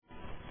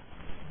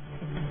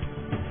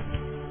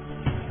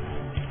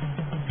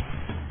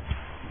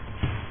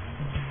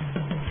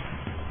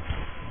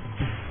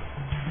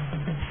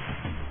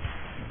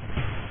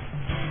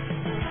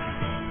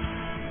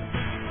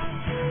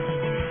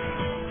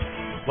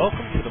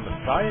Welcome to the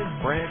Messiah's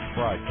Branch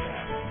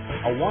broadcast,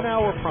 a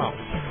one-hour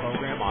prophecy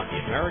program on the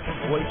American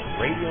Voice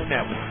Radio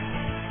Network,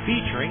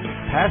 featuring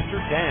Pastor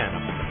Dan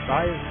of the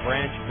Messiah's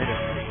Branch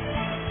Ministry.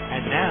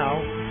 And now,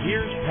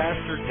 here's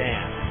Pastor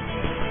Dan.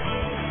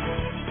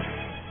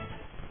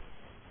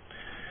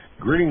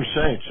 Greetings,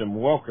 saints, and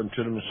welcome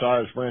to the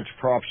Messiah's Branch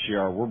Prophecy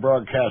Hour. We're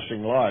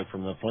broadcasting live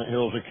from the Flint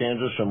Hills of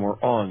Kansas, and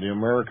we're on the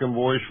American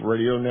Voice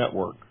Radio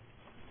Network.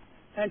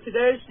 And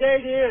today's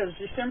date is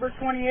December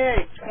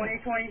 28th,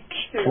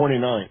 2022.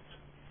 29th.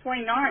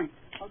 29th,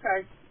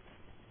 okay.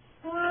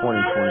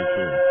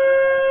 2022.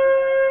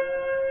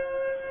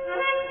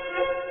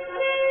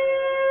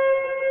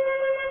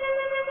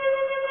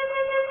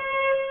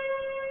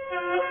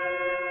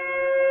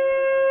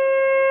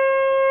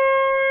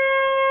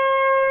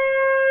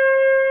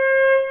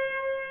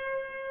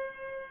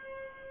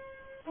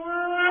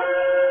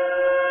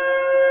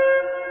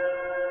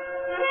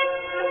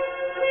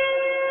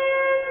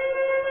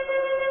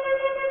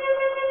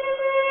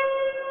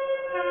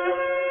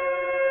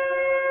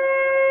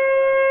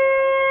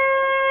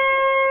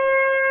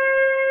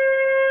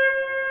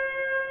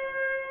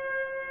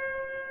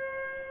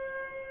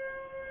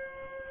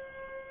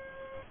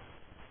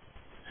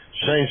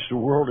 Saints, the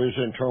world is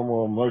in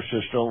turmoil. Most of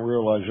us don't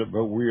realize it,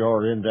 but we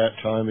are in that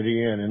time of the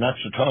end, and that's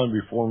the time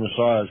before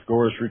Messiah's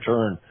glorious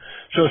return.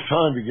 So it's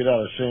time to get out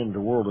of sin, the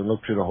world, and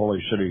look to the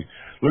holy city.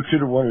 Look to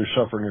the one who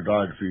suffered and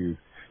died for you.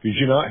 Did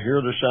you not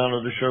hear the sound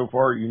of the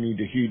shofar? You need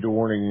to heed the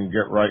warning and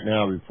get right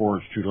now before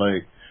it's too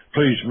late.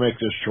 Please make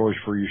this choice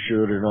for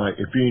Yeshua tonight.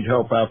 If you need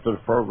help after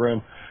the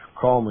program,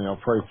 call me. I'll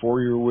pray for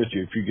you or with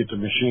you. If you get the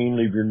machine,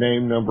 leave your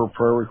name, number,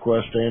 prayer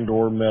request, and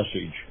or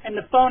message. And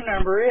the phone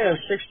number is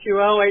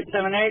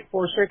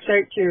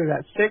 620-878-4682.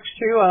 That's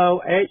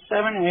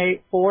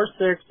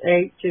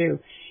 620-878-4682.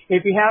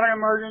 If you have an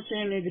emergency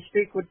and need to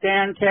speak with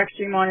Dan, text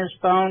him on his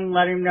phone,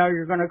 let him know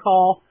you're going to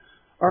call,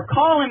 or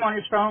call him on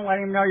his phone, let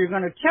him know you're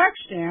going to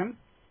text him,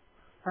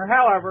 or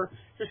however,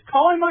 just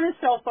call him on his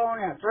cell phone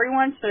at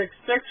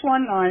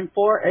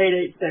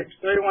 316-619-4886,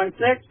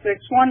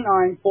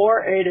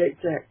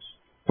 316-619-4886.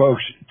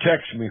 Folks,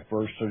 text me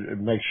first to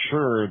make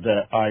sure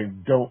that I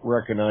don't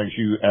recognize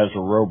you as a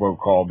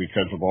robocall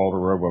because of all the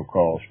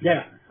robocalls.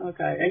 Yeah,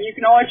 okay. And you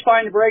can always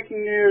find the breaking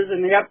news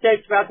and the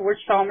updates about the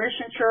Wichita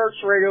Mission Church,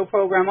 radio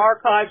program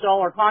archives, all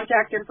our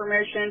contact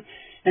information,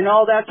 and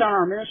all that's on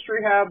our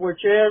ministry hub,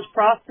 which is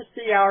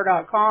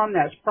prophecyhour.com.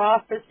 That's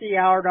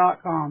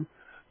prophecyhour.com.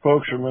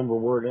 Folks, remember,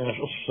 we're a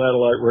national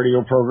satellite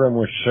radio program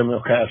which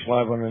simulcasts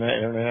live on the net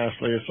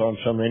internationally. It's on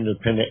some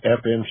independent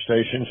FM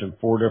stations and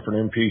 4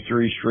 different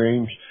MP3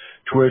 streams,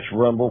 Twitch,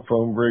 Rumble,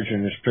 Phone Bridge,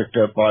 and it's picked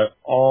up by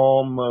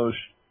almost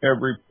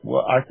every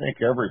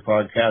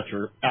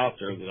podcaster out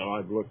there that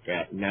I've looked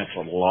at, and that's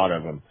a lot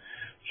of them.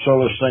 So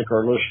let's thank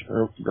our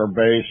listener, our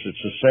base.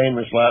 It's the same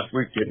as last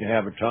week. Didn't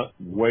have a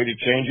way to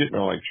change it,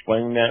 and I'll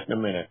explain that in a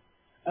minute.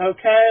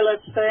 Okay,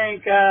 let's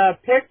thank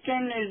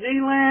Picton, New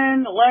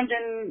Zealand,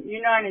 London,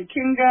 United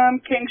Kingdom,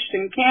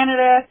 Kingston,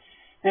 Canada,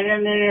 and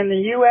then in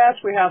the U.S.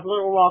 we have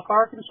Little Rock,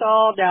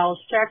 Arkansas, Dallas,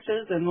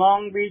 Texas, and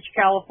Long Beach,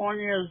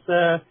 California is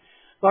the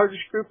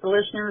largest group of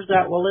listeners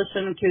that will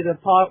listen to the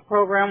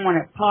program when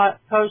it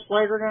posts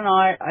later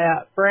tonight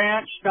at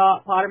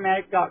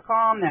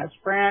branch.podomatic.com. That's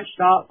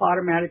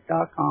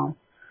branch.podomatic.com.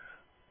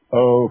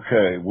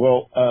 Okay,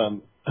 well,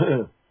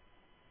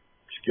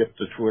 skip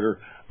the Twitter.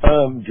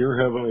 Dear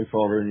Heavenly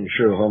Father, in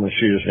Yeshua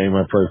HaMashiach's name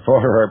I pray.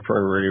 Father, I pray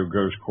radio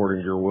goes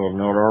according to your will,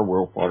 not our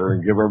will, Father,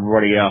 and give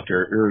everybody out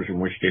there ears in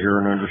which to hear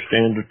and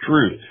understand the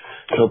truth.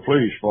 So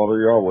please,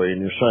 Father Yahweh,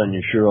 in your Son,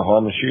 Yeshua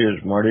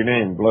HaMashiach's mighty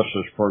name, bless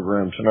this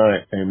program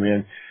tonight.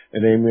 Amen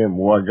and amen.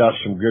 Well, I got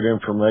some good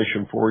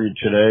information for you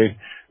today.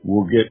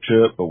 We'll get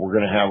to it, but we're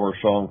going to have our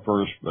song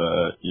first.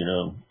 But,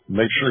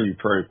 make sure you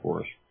pray for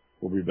us.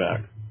 We'll be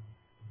back.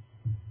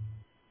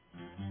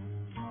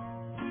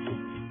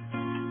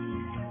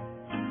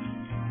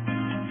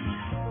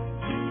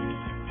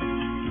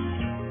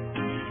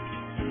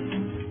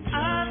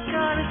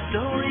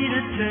 Story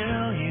to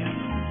tell you,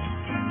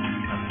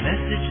 a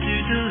message to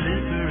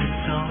deliver in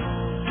song.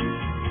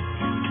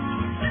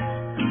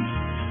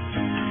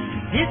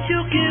 If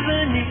you'll give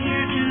an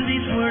ear to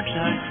these words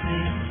I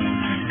sing,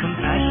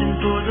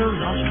 compassion for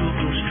the lost will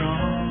grow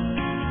strong.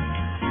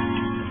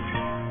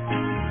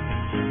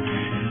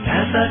 And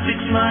as I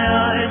fix my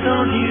eyes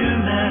on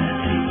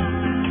humanity,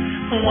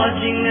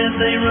 watching as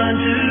they run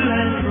to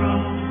and fro,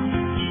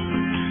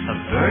 a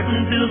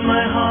burden fills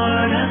my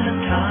heart and the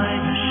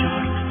time is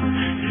short.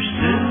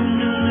 Soon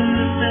to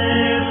lose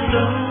their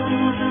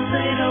souls and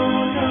they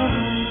don't know.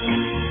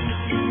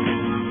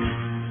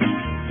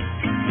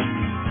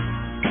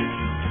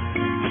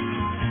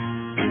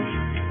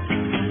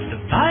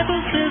 The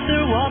Bible says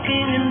they're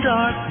walking in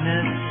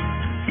darkness.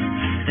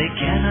 They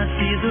cannot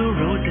see the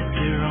road that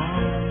they're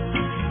on.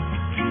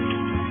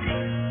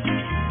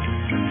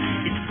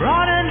 It's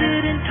broad and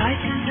it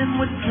entices them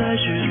with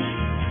pleasures,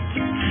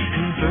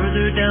 and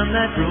further down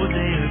that road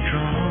they are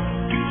drawn.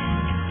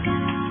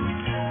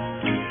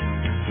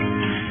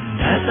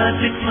 As I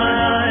fix my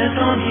eyes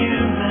on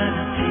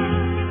humanity,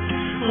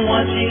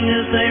 watching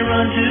as they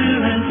run to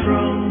and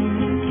fro.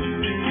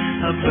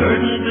 A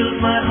burden fills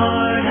my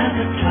heart and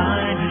the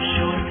time is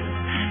short.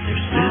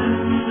 They're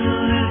soon to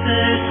lose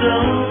their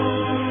soul,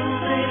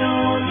 they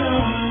don't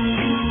know.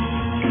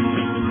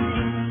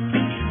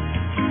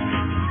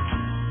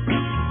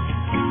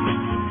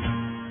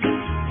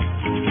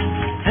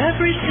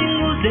 Every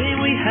single day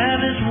we have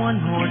is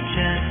one more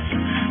chance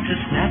to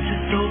snatch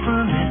a soul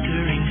from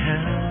entering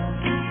hell.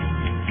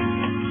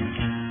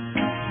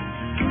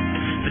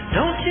 But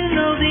don't you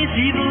know these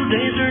evil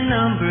days are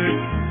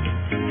numbered?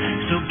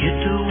 So get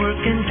to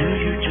work and do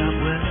your job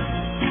well.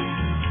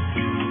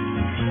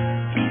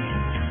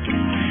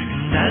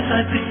 And as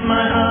I fix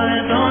my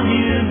eyes on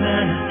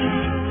humanity,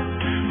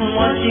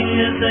 watching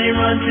as they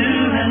run to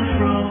and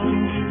fro,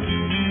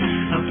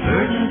 a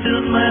burden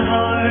fills my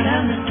heart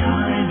and the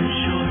time is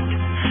short.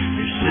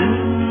 They're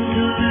soon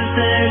to lose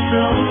their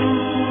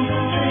souls,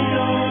 they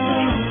don't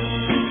know.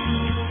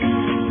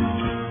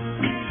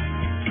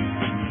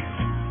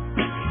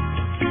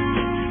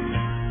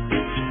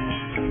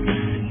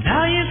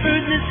 Now you've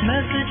heard this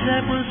message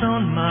that was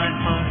on my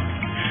heart.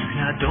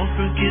 Now don't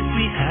forget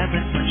we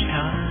haven't much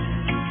time.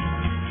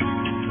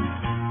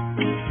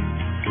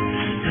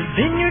 The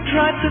vineyard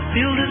ripe, the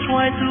field is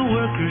white, the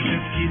workers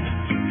are few,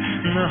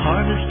 and the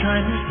harvest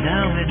time is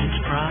now in its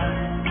prime.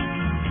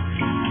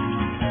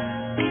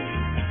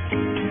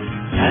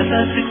 As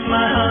I fix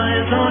my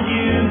eyes on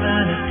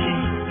humanity,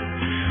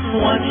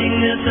 watching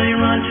as they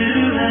run to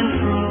and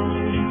fro,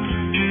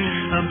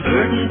 a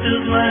burden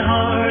fills my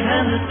heart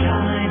and the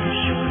time is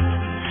short.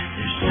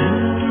 They're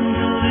soon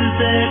to lose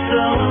their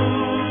soul,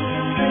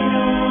 they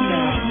don't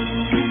know.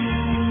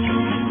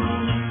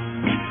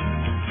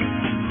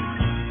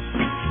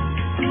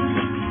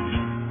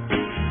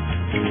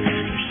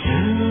 They're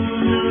soon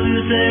to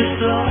lose their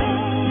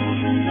souls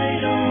and they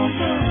don't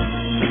know.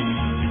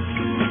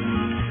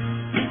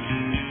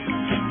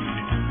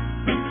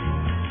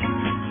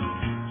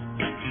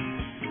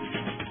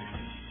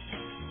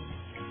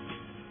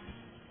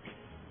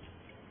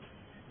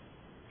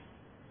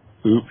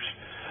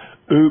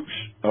 Oops.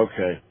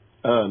 Okay.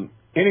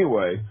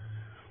 Anyway,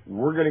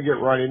 we're going to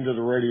get right into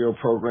the radio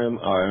program.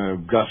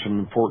 I've got some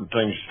important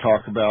things to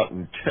talk about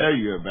and tell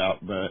you about,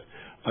 but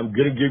I'm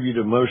going to give you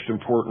the most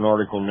important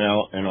article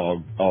now, and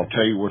I'll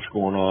tell you what's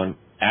going on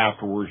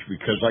afterwards,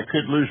 because I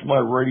could lose my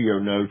radio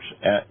notes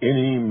at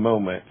any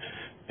moment.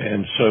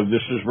 And so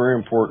this is very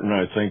important.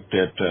 I think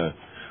that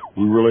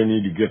we really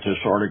need to get this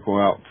article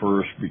out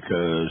first,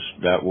 because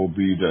that will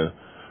be the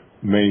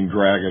main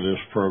drag of this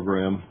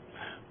program.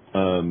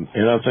 And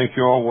I think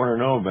you all want to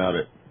know about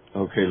it.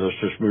 Okay, let's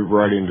just move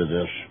right into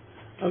this.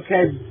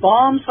 Okay,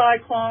 bomb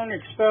cyclone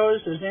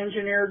exposed as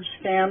engineered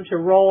scam to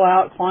roll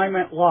out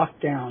climate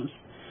lockdowns.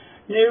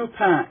 News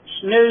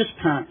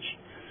punch.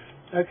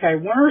 Okay,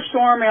 Winter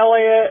Storm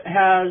Elliott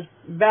has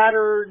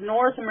battered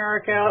North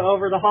America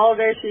over the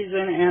holiday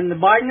season, and the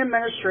Biden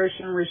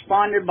administration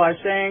responded by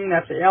saying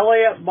that the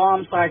Elliott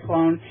bomb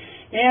cyclone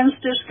ends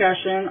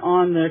discussion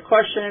on the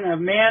question of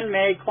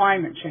man-made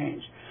climate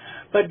change.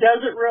 But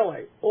does it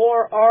really?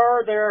 Or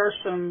are there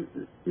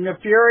some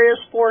nefarious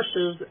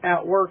forces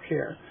at work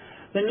here?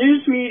 The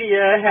news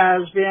media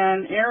has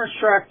been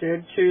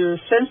instructed to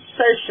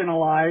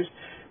sensationalize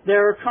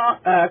their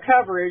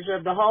coverage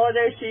of the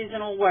holiday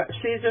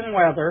season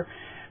weather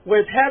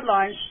with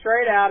headlines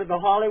straight out of the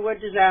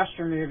Hollywood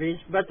disaster movies,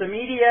 but the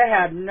media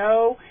had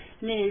no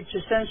need to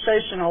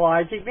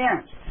sensationalize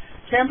events.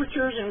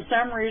 Temperatures in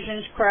some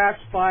regions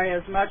crashed by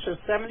as much as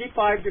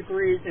 75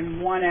 degrees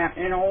in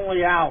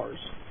only hours.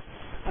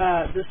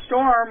 The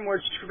storm,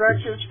 which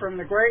stretches from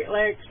the Great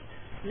Lakes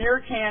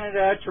near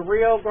Canada to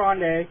Rio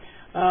Grande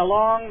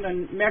along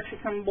the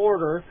Mexican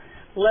border,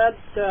 led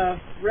to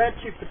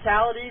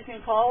fatalities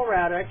in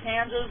Colorado,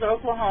 Kansas,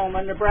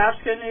 Oklahoma,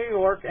 Nebraska, New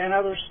York, and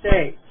other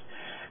states.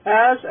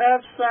 As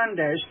of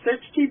Sunday,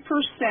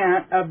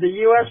 60% of the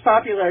U.S.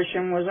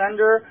 population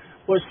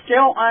was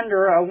still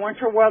under a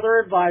winter weather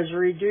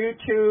advisory due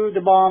to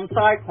the bomb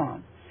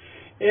cyclone.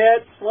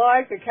 It's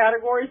like a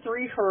Category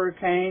 3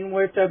 hurricane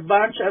with a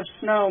bunch of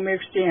snow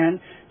mixed in,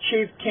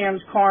 Chief Tim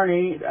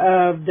Carney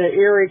of the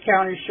Erie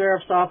County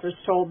Sheriff's Office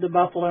told the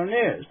Buffalo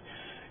News.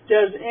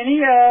 Does any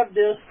of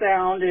this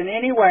sound in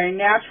any way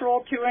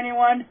natural to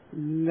anyone?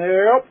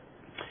 Nope.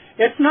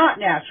 It's not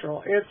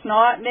natural. It's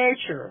not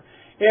nature.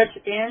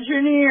 It's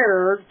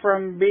engineered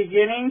from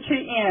beginning to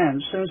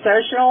end,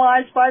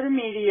 sensationalized by the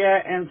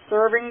media and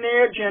serving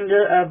the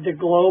agenda of the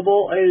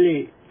global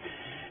elite.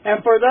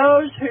 And for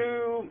those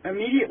who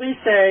immediately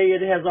say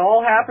it has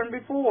all happened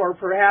before,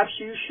 perhaps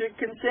you should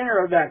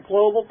consider that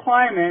global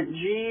climate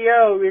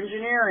GEO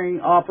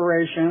engineering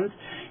operations,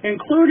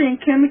 including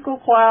chemical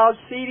cloud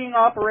seeding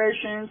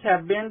operations,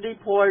 have been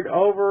deployed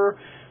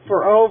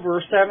for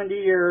over 70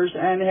 years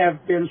and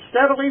have been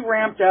steadily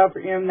ramped up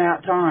in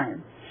that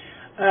time.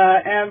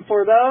 And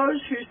for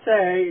those who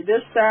say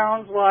this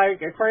sounds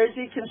like a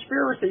crazy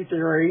conspiracy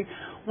theory,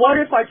 what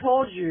if I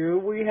told you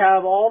we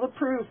have all the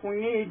proof we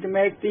need to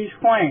make these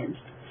claims?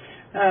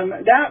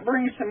 That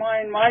brings to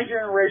mind my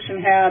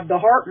generation had the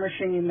HAARP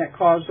machine that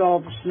caused all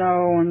the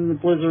snow and the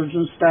blizzards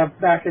and stuff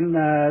back in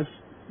the,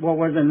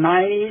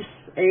 90s,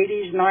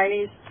 80s,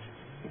 90s?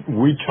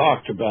 We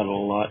talked about it a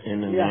lot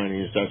in the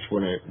 90s. That's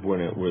when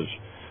it was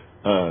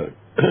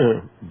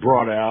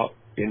brought out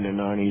in the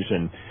 90s,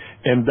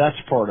 and that's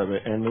part of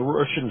it. And the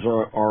Russians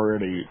are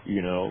already,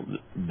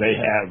 they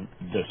have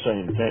the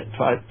same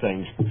type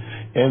things.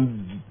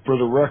 And for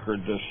the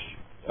record, this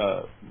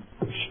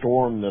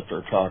storm that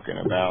they're talking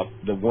about,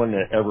 the one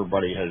that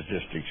everybody has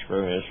just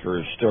experienced or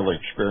is still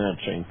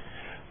experiencing,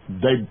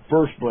 they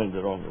first blamed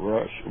it on the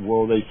Russians.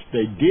 Well, they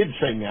did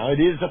say now it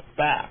is a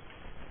fact.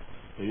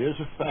 It is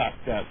a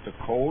fact that the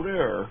cold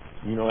air,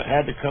 it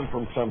had to come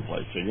from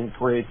someplace. They didn't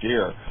create the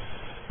air.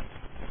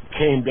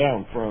 Came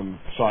down from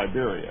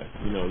Siberia,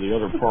 the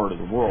other part of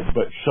the world,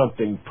 but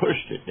something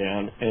pushed it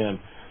down, and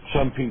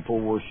some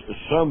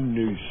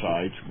news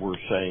sites were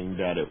saying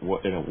that it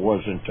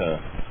wasn't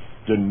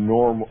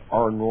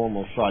our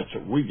normal sites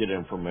that we get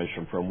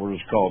information from. We'll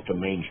just call it the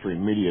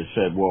mainstream media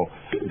said, well,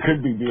 it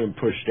could be being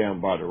pushed down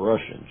by the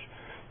Russians.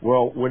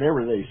 Well,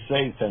 whenever they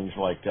say things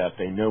like that,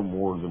 they know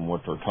more than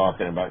what they're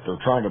talking about. They're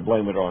trying to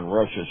blame it on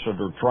Russia, so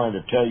they're trying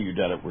to tell you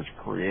that it was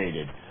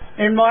created.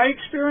 In my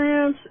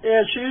experience,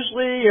 it's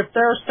usually if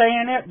they're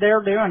saying it,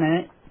 they're doing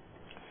it.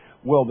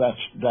 Well,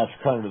 that's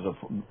kind of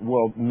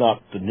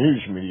not the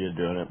news media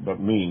doing it,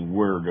 but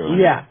we're doing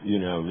it.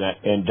 That,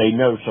 and they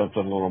know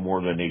something a little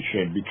more than they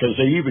should, because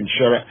they even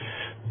shut it.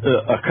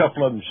 A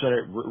couple of them said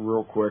it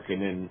real quick,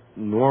 and then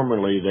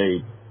normally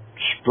they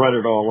spread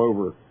it all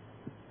over,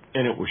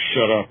 and it was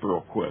shut up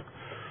real quick.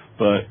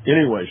 But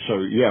anyway, so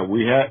yeah,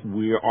 we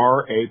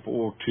are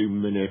able to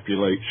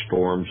manipulate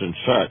storms and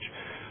such.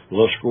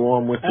 Let's go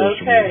on with this.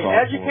 Okay,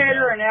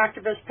 educator and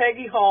activist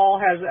Peggy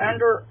Hall has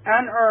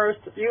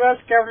unearthed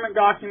U.S. government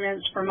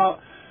documents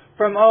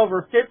from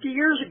over 50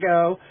 years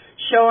ago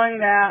showing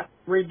that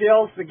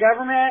reveals the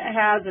government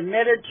has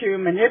admitted to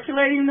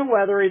manipulating the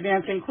weather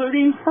events,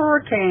 including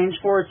hurricanes,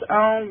 for its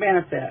own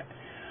benefit.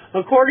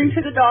 According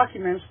to the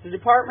documents, the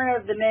Department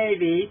of the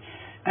Navy,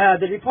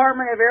 the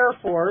Department of Air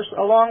Force,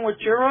 along with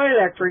General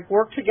Electric,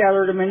 worked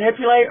together to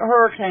manipulate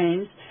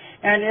hurricanes.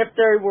 And if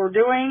they were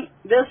doing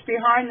this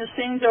behind the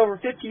scenes over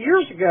 50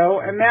 years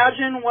ago,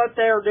 imagine what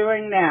they are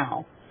doing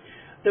now.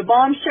 The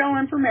bombshell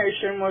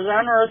information was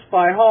unearthed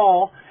by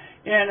Hall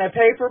in a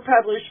paper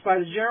published by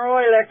the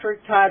General Electric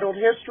titled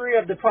History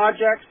of the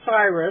Project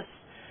Cyrus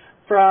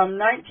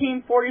from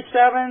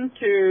 1947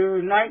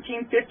 to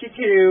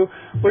 1952,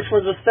 which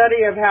was a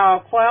study of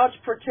how cloud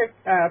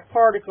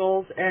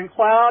particles and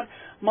cloud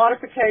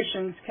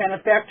modifications can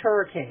affect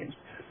hurricanes.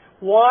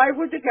 Why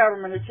would the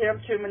government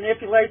attempt to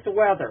manipulate the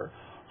weather?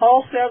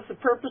 Hall says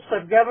the purpose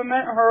of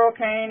government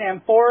hurricane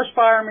and forest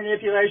fire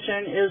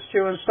manipulation is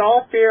to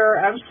install fear,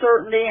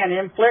 uncertainty, and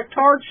inflict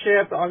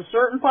hardship on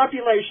certain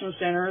population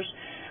centers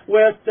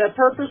with the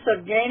purpose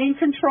of gaining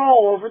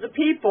control over the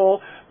people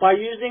by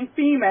using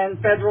FEMA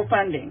and federal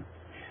funding.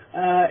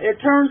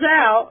 It turns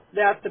out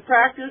that the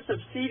practice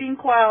of seeding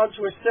clouds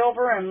with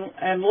silver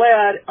and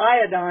lead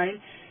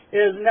iodine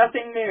is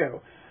nothing new.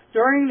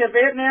 During the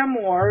Vietnam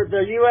War,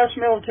 the U.S.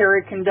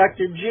 military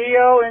conducted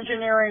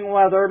geoengineering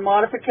weather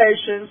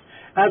modifications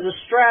as a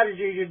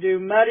strategy to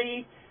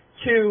muddy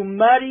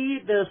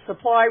the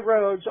supply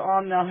roads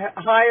on the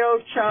Ho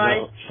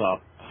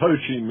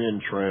Chi Minh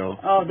Trail.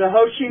 The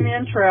Ho Chi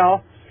Minh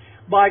Trail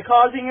by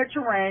causing it to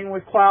rain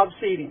with cloud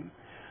seeding.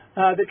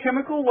 The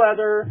chemical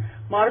weather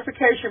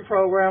modification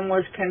program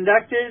was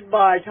conducted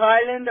by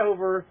Thailand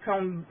over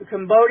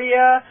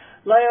Cambodia,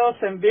 Laos,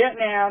 and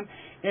Vietnam,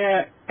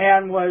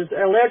 and was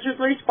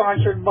allegedly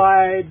sponsored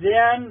by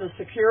then the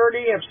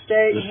Secretary of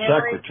State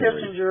Henry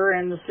Kissinger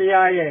and the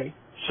CIA.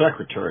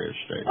 Secretary of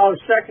State. Oh,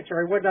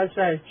 Secretary. What did I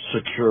say?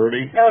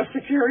 Security. Oh,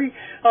 Security.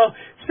 Oh,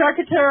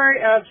 Secretary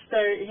of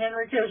State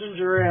Henry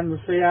Kissinger and the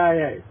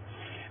CIA.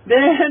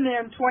 Then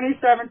in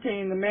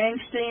 2017,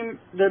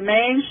 the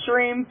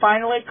mainstream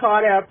finally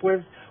caught up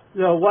with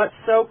what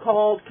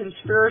so-called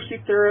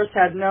conspiracy theorists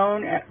had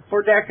known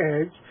for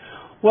decades.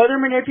 Weather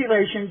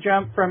manipulation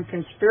jumped from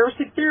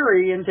conspiracy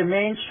theory into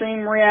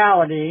mainstream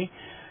reality,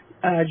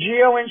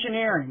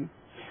 geoengineering,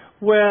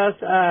 with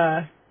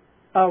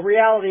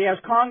reality as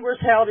Congress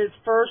held its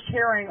first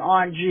hearing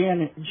on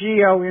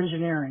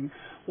geoengineering,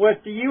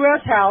 with the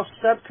U.S. House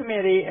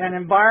Subcommittee and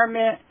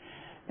Environment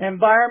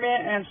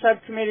and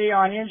Subcommittee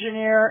on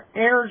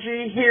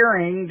Energy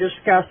hearing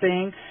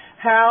discussing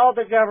how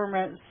the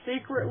government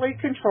secretly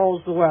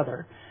controls the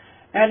weather.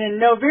 And in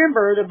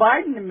November, the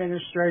Biden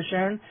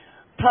administration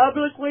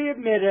publicly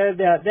admitted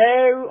that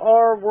they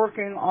are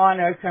working on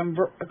a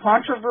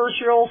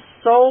controversial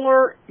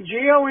solar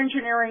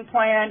geoengineering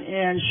plan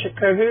in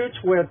cahoots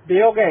with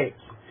Bill Gates.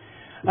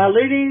 A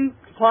leading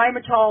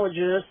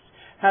climatologist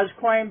has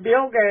claimed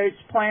Bill Gates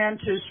planned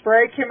to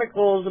spray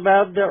chemicals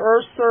above the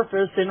Earth's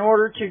surface in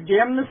order to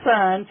dim the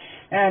sun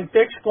and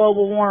fix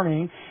global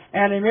warming,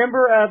 and a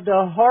member of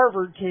the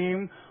Harvard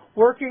team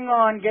working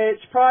on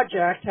Gates'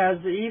 project has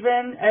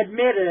even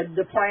admitted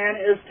the plan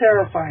is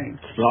terrifying.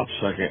 Stop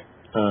a second.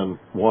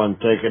 while I'm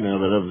thinking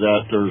of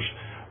that,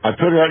 I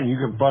put it out, and you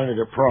can find it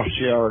at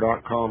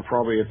prophecyhour.com,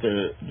 probably at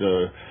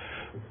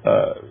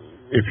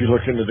if you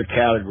look into the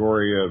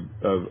category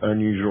of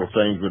unusual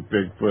things with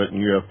Bigfoot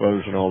and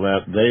UFOs and all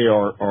that, they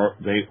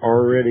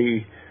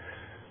already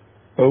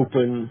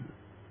open.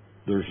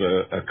 There's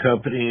a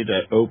company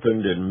that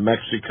opened in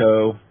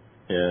Mexico,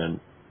 and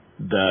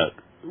that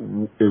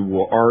it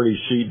will already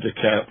seed the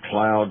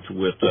clouds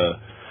with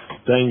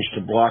things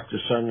to block the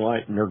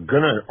sunlight, and they're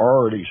going to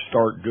already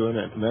start doing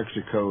it.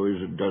 Mexico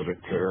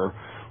doesn't care,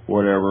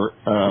 whatever.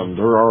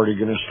 They're already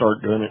going to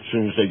start doing it as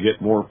soon as they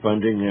get more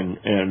funding,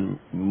 and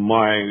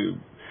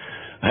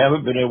I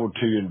haven't been able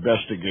to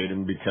investigate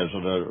them because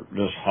of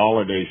this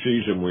holiday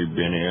season we've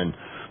been in,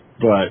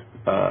 but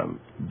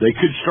they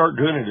could start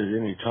doing it at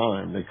any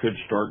time. They could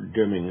start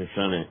dimming the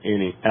sun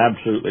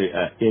absolutely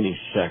at any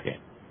second,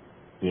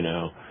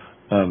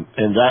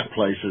 and that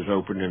place is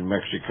open in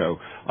Mexico.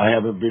 I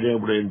haven't been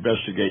able to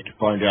investigate to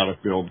find out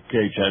if Bill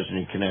Gates has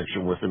any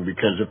connection with them,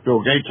 because if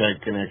Bill Gates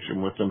had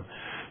connection with them,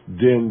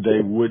 then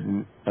they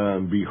wouldn't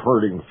be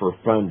hurting for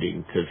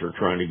funding, because they're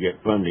trying to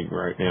get funding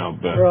right now.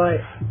 But right.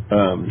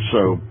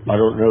 So I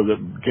don't know that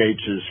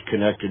Gates is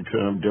connected to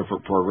a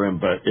different program,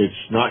 but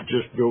it's not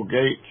just Bill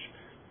Gates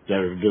that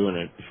are doing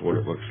it, is what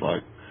it looks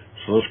like.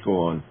 So let's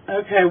go on.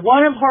 Okay,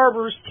 one of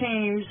Harbor's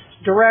team's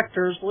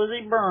directors,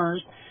 Lizzie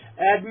Burns,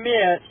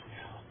 admits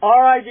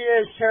our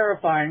idea is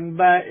terrifying,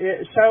 but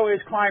so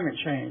is climate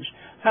change.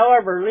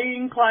 However,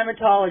 leading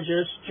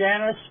climatologist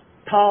Janice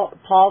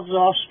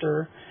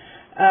Paul-Zoster,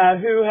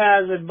 who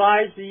has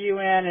advised the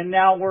UN and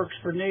now works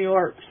for New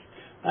York's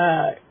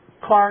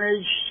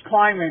Carnage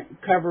Climate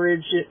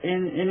Coverage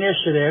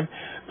Initiative,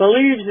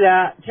 believes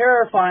that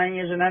terrifying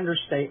is an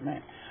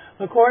understatement.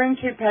 According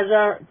to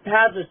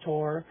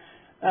Pazator,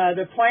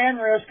 the plan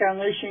risks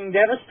unleashing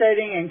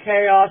devastation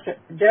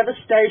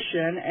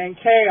and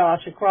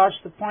chaos across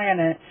the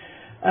planet.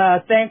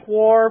 Think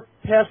war,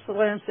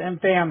 pestilence, and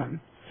famine.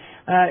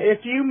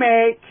 If you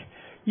make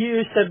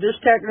use of this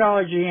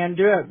technology and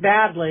do it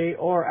badly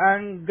or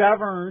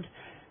ungoverned,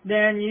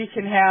 then you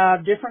can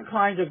have different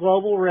kinds of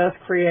global risk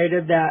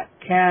created that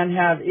can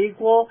have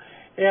equal,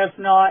 if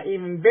not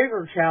even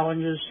bigger,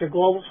 challenges to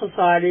global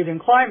society than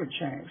climate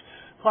change.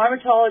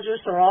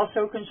 Climatologists are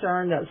also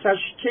concerned that such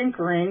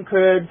tinkering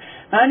could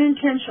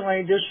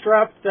unintentionally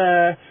disrupt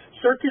the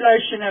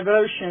circulation of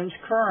oceans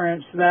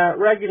currents that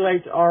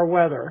regulates our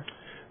weather.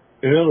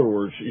 In other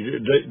words,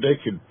 they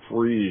could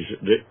freeze,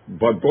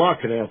 by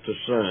blocking out the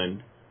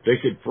sun, they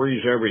could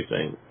freeze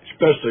everything,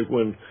 especially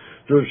when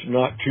there's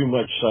not too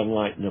much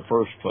sunlight in the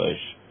first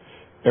place.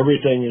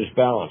 Everything is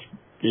balanced.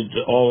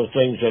 All the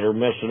things that are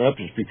messing up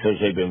is because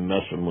they've been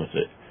messing with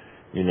it.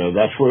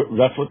 That's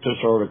what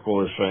this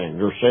article is saying.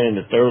 They're saying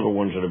that they're the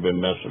ones that have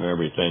been messing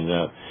everything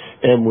up.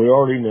 And we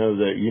already know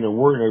that,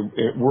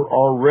 we're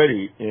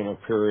already in a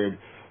period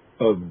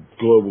of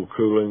global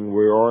cooling.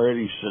 We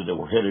already said that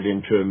we're headed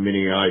into a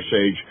mini ice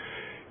age.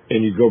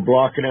 And you go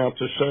blocking out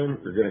the sun,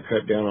 you're going to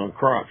cut down on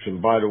crops.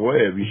 And by the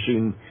way, have you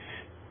seen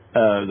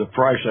the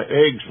price of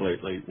eggs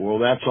lately? Well,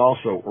 that's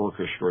also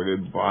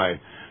orchestrated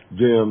by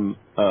them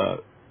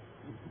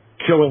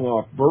killing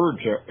off birds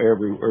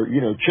everywhere,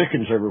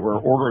 chickens everywhere,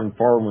 ordering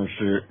farmers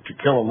to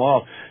kill them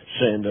off,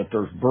 saying that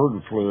there's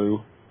bird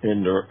flu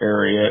in their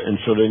area, and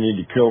so they need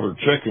to kill their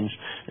chickens.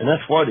 And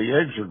that's why the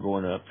eggs are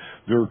going up.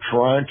 They're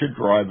trying to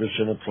drive us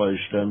in a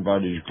place done by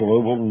these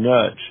global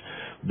nuts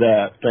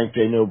that think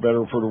they know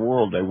better for the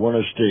world. They want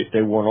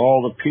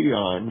all the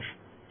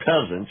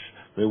peasants,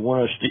 they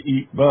want us to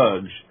eat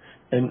bugs,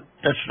 and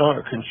that's not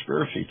a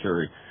conspiracy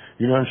theory.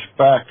 In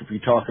fact, if you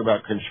talk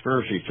about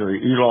conspiracy theory,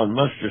 Elon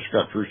Musk just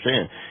got through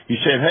saying, he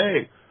said,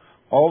 hey,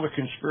 all the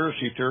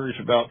conspiracy theories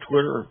about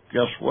Twitter,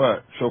 guess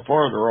what? So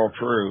far, they're all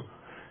true.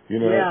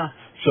 Yeah.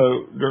 So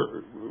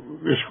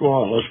let's go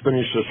on. Let's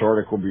finish this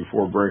article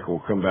before break.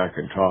 We'll come back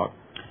and talk.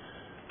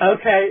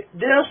 Okay.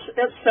 This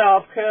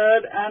itself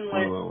could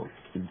unleash.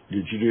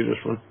 Did you do this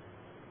one?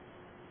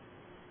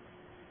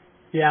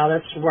 Yeah,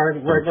 that's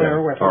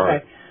regular with.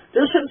 Okay.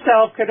 This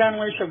itself could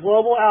unleash a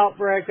global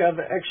outbreak of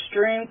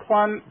extreme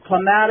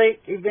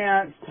climatic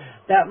events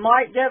that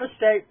might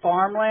devastate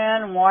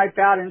farmland and wipe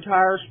out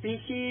entire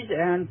species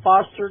and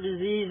foster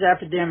disease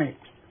epidemics.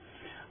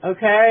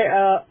 Okay,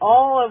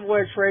 all of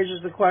which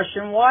raises the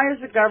question, why is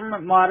the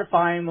government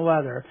modifying the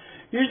weather?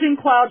 Using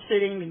cloud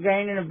seeding to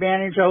gain an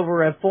advantage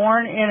over a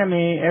foreign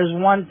enemy is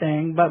one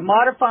thing, but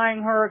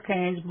modifying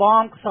hurricanes,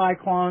 bomb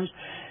cyclones,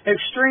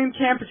 extreme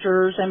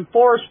temperatures, and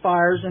forest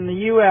fires in the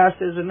U.S.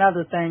 is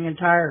another thing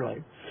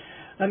entirely.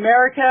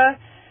 America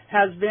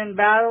has been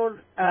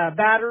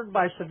battered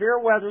by severe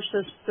weather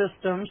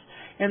systems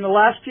in the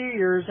last few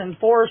years, and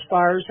forest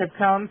fires have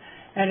become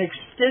an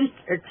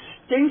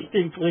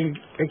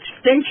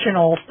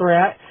extinctional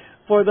threat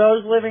for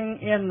those living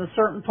in the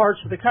certain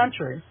parts of the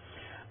country.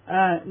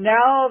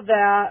 Now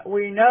that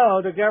we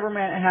know the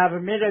government have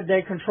admitted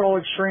they control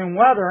extreme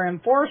weather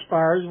and forest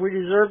fires, we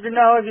deserve to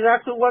know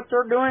exactly what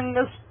they're doing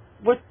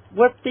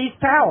with these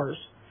powers.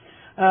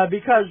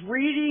 Because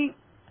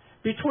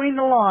between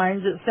the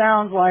lines, it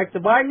sounds like the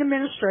Biden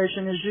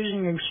administration is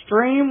using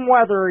extreme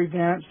weather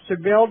events to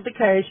build the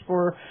case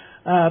for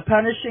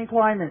punishing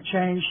climate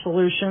change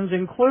solutions,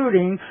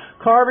 including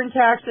carbon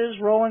taxes,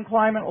 rolling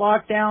climate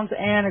lockdowns,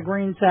 and a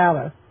green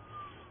Sabbath.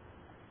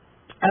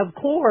 Of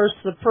course,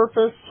 the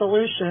purpose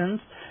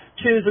solutions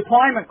to the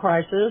climate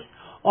crisis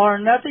are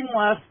nothing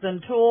less than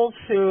tools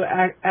to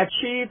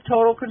achieve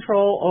total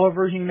control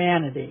over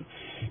humanity.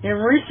 In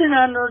recent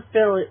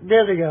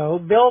video,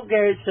 Bill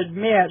Gates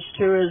admits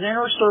to his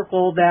inner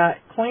circle that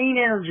clean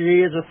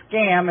energy is a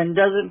scam and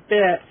doesn't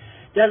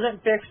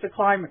fix the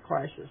climate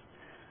crisis.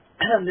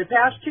 The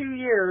past 2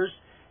 years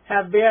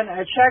have been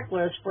a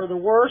checklist for the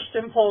worst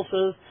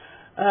impulses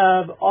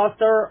of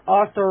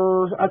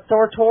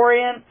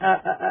authoritarian,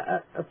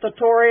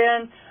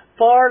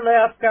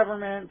 far-left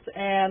governments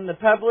and the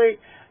public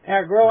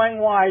growing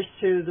wise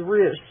to the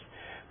ruse.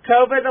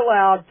 COVID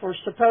allowed for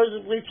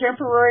supposedly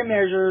temporary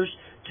measures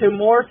to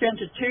morph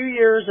into 2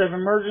 years of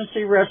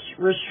emergency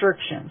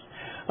restrictions.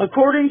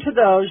 According to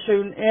those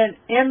who in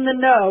the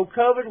know,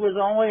 COVID was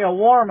only a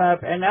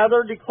warm-up and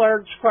other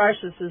declared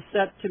crisis is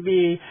set to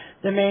be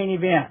the main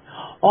event.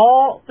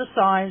 All the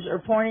signs are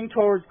pointing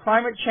towards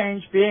climate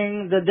change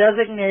being the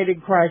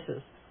designated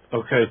crisis.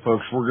 Okay,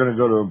 folks, we're going to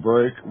go to a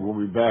break. We'll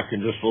be back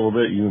in just a little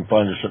bit. You can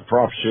find us at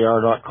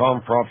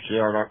prophecyhour.com,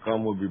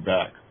 prophecyhour.com. We'll be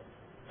back.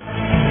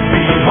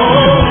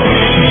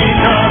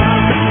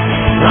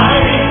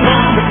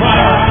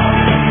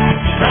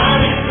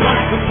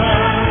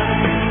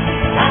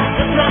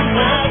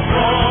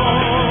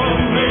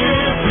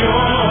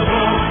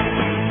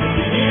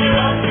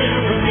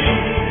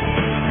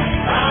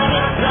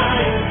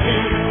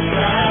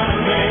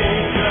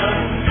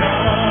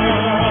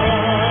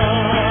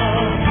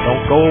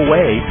 Don't go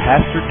away.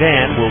 Pastor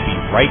Dan will be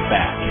right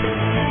back.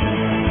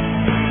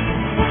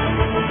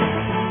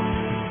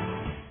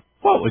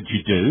 What would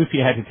you do if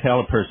you had to tell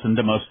a person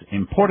the most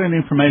important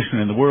information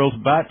in the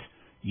world, but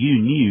you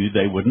knew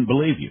they wouldn't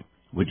believe you?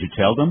 Would you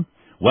tell them?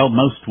 Well,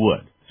 most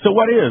would. So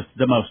what is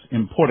the most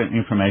important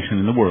information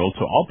in the world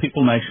to all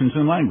people, nations,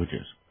 and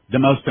languages? The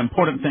most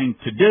important thing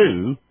to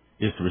do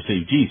is to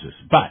receive Jesus.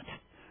 But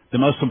the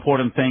most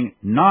important thing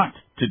not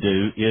to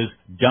do is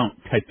don't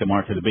take the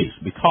mark of the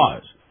beast,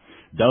 because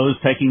those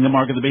taking the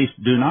mark of the beast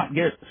do not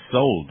get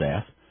soul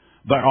death,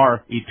 but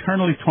are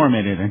eternally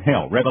tormented in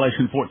hell.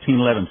 Revelation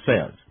 14:11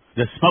 says,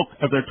 "The smoke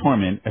of their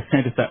torment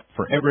ascendeth up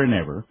forever and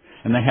ever,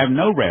 and they have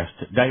no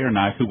rest day or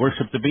night who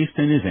worship the beast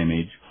in his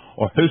image,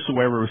 or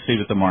whosoever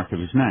receiveth the mark of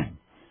his name."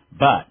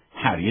 But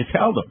how do you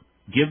tell them?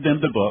 Give them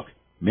the book,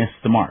 Miss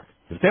the Mark.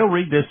 If they'll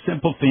read this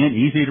simple, thin,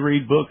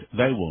 easy-to-read book,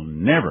 they will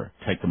never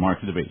take the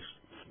mark of the beast.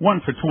 1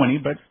 for $20,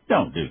 but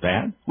don't do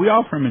that. We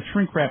offer them in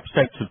shrink-wrap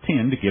sets of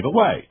 10 to give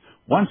away.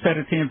 1 set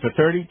of 10 for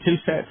 $30, 2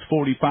 sets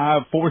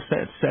 $45, 4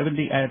 sets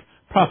 $70 at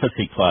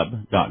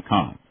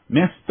prophecyclub.com.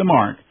 Miss the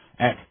Mark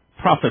at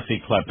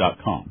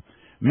prophecyclub.com.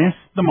 Miss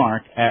the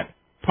Mark at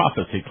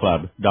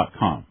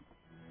prophecyclub.com.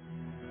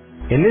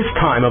 In this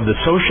time of the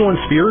social and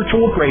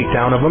spiritual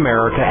breakdown of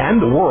America and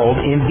the world,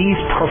 in these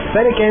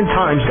prophetic end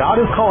times, God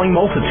is calling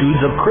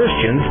multitudes of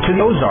Christians to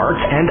the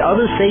Ozarks and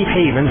other safe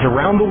havens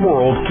around the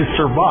world to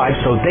survive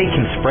so they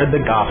can spread the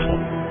gospel.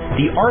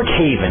 The Ark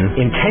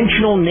Haven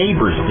Intentional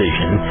Neighbors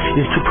vision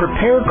is to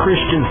prepare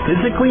Christians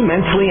physically,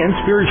 mentally, and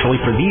spiritually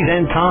for these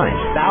end times.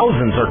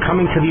 Thousands are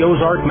coming to the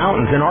Ozark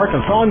Mountains in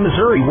Arkansas and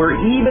Missouri, where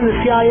even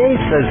the CIA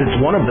says it's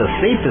one of the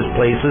safest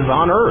places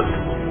on earth.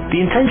 The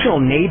Intentional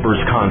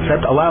Neighbors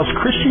concept allows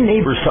Christian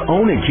neighbors to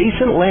own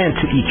adjacent land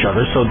to each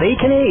other so they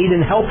can aid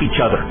and help each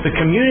other. The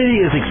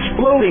community is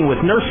exploding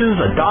with nurses,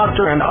 a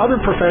doctor, and other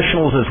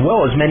professionals, as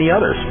well as many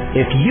others.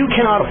 If you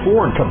cannot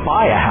afford to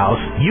buy a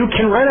house, you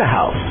can rent a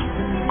house.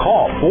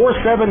 Call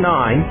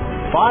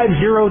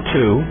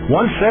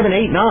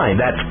 479-502-1789.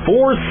 That's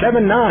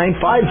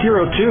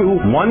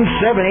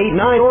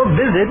 479-502-1789, or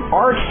visit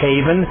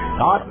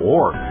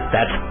arkhaven.org.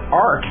 That's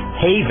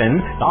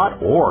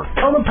arkhaven.org.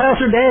 Tell them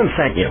Pastor Dan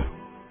sent you.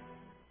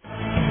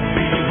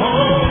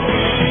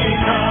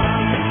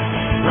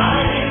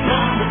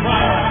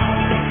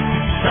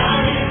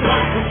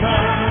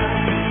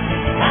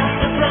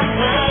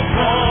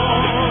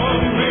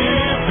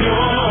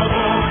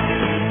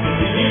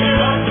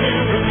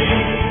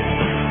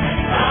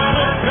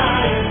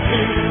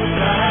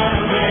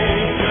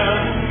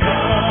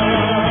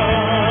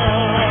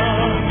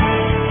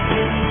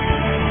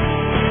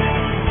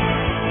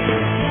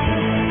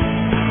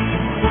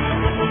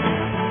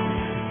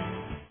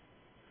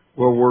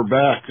 Well, we're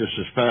back. This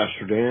is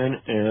Pastor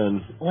Dan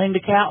and Linda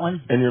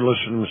Catlin. And you're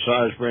listening to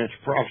Messiah's Branch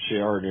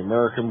Prophecy Hour, the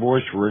American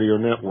Voice Radio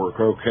Network.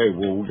 Okay,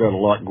 well, we've got a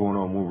lot going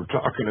on. We were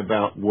talking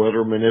about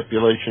weather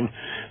manipulation.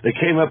 They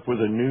came up with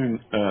a new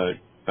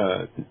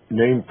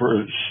name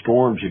for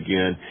storms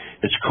again.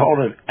 It's called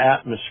an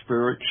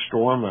atmospheric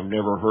storm. I've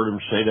never heard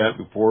them say that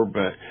before,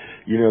 but,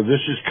 you know,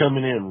 this is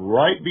coming in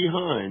right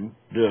behind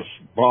this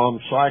bomb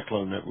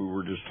cyclone that we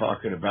were just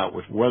talking about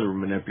with weather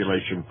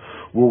manipulation.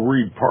 We'll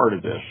read part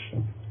of this.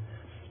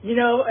 You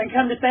know, and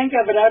come to think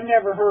of it, I've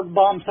never heard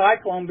bomb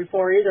cyclone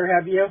before either,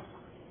 have you?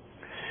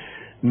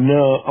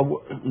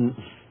 No,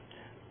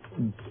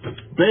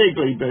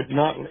 vaguely, but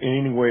not in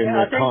any way in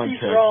the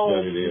context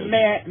that it is.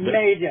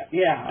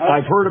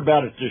 I've heard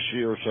about it this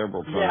year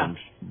several times,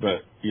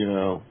 but,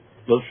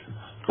 let's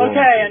go on.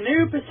 A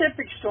new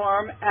Pacific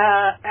storm,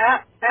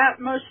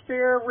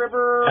 Atmospheric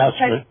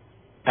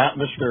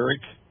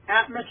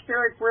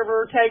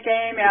River take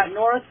aim at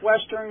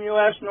northwestern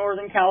U.S.,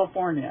 Northern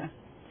California.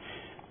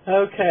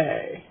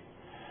 Okay.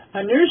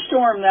 A new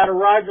storm that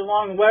arrived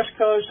along the west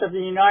coast of the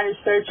United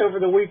States over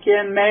the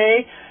weekend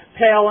may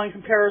pale in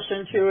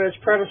comparison to its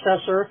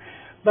predecessor,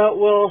 but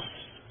will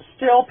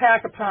still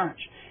pack a punch.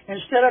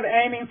 Instead of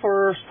aiming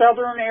for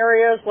southern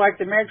areas like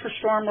the major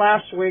storm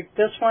last week,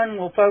 this one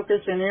will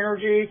focus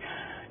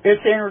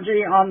its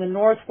energy on the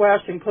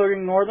northwest,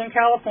 including Northern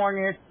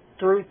California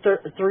through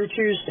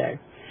Tuesday.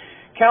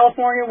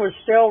 California was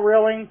still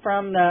reeling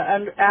from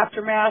the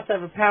aftermath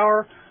of a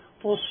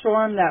powerful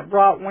storm that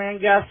brought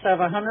wind gusts of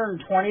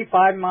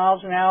 125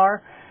 miles an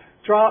hour,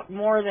 dropped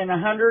more than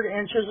 100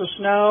 inches of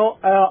snow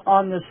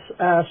on the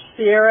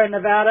Sierra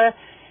Nevada,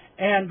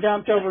 and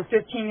dumped over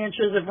 15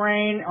 inches of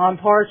rain on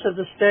parts of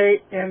the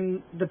state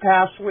in the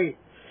past week.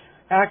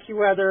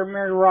 AccuWeather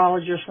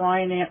meteorologist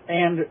Ryan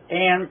and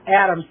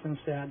Adamson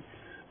said.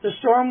 The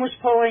storm was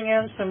pulling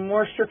in some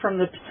moisture from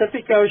the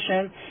Pacific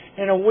Ocean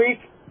in a weak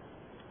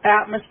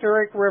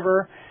atmospheric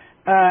river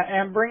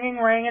and bringing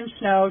rain and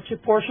snow to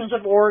portions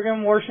of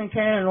Oregon,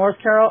 Washington, and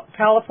Northern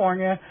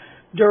California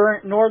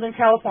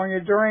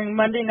during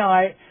Monday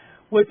night,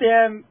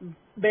 within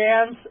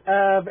bands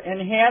of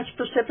enhanced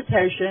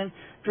precipitation.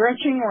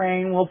 Drenching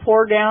rain will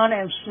pour down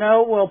and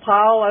snow will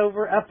pile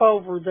up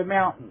over the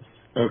mountains.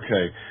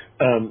 Okay.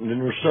 And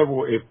there's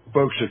several,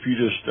 folks, if you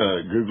just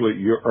Google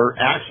it, or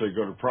actually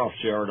go to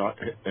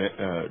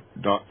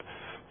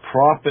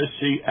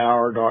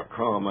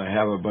prophecyhour.com. I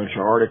have a bunch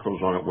of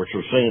articles on it, which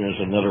are saying is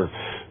another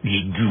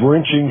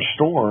drenching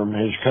storm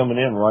is coming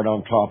in right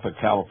on top of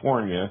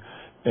California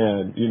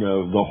and,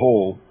 the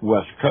whole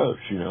West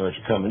Coast, it's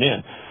coming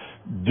in.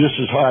 This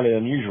is highly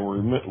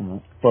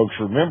unusual. Folks,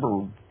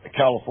 remember,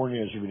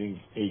 California has been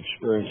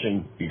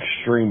experiencing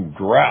extreme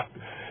drought,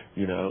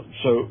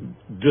 So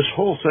this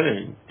whole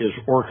thing is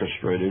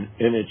orchestrated,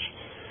 and it's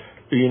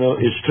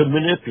to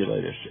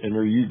manipulate us. And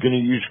are you going to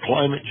use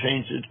climate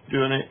change that's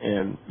doing it?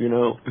 And,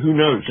 who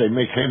knows? They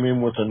may come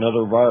in with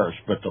another virus.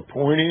 But the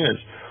point is,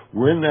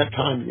 we're in that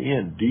time at the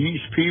end.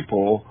 These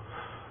people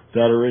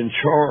that are in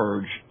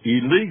charge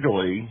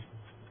illegally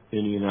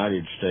in the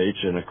United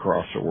States and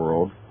across the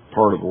world,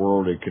 part of the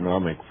World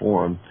Economic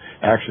Forum.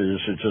 Actually,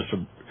 this is just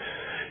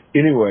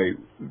anyway,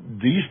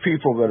 these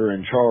people that are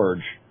in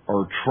charge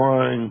are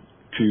trying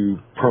to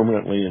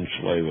permanently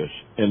enslave us,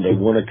 and they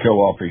want to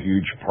kill off a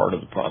huge part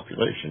of the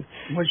population.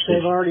 Which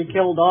they've already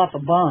killed off a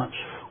bunch.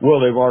 Well,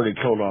 they've already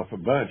killed off a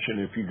bunch, and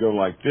if you go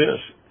like this,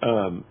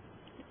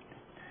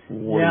 what do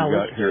you got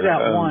let's here? Do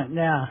that one.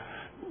 Yeah.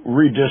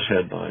 Read this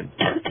headline.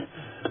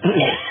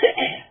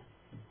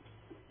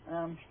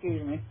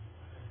 Excuse me.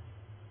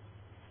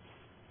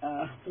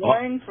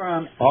 Warning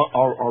from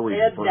I'll read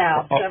Ed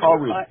Dowd. I'll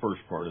read the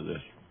first part of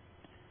this.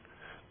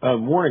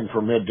 Warning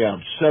from Ed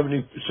Dowd.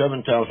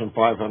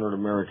 7,500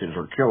 Americans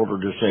are killed or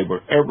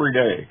disabled every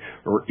day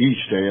or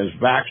each day as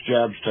vax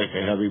jabs take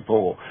a heavy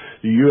pull.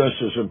 The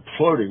U.S. is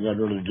imploding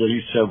under the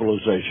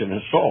destabilization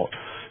assault.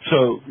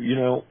 So,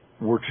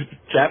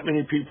 that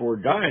many people are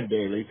dying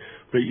daily,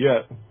 but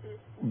yet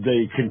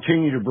they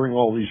continue to bring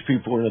all these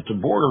people in at the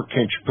border.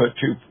 Can't you put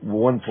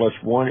 1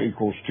 + 1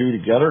 = 2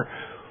 together?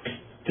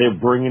 They're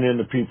bringing in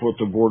the people at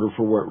the border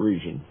for what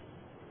reason?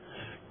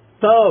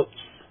 Boats,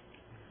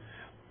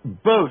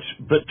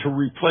 but to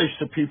replace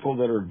the people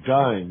that are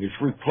dying.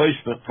 It's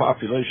replacement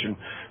population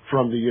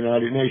from the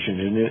United Nations,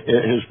 and it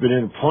has been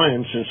in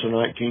plan since the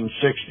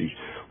 1960s.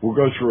 We'll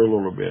go through a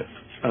little bit.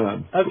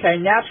 Okay,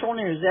 natural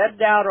news. Ed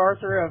Dowd,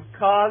 author of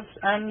Cause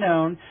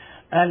Unknown,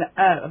 and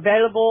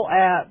available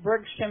at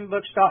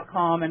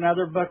BriggstonBooks.com and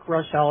other book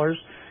bestsellers,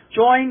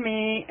 joined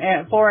me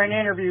for an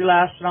interview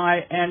last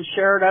night and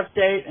shared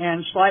update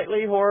and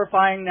slightly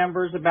horrifying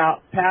numbers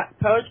about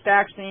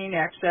post-vaccine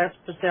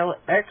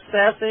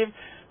excessive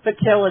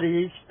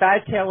fatalities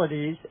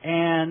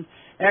and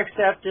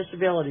excess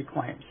disability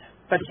claims.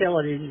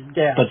 Fatalities is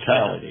death.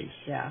 Fatalities.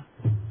 Yeah.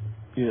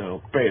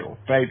 Fatal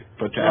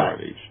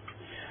fatalities.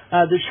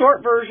 Right. The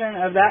short version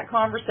of that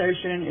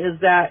conversation is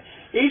that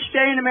each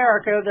day in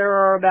America there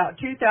are about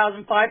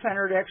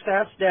 2,500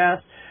 excess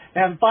deaths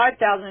and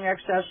 5,000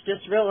 excess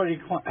disability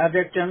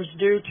victims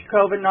due to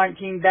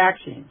COVID-19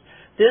 vaccines.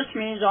 This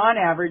means, on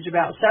average,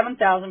 about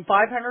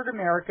 7,500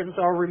 Americans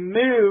are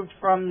removed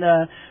from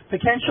the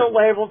potential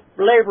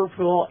labor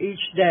pool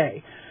each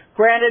day.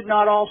 Granted,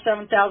 not all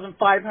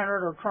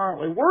 7,500 are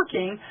currently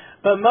working,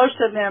 but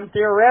most of them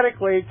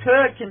theoretically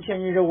could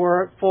continue to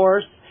work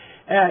force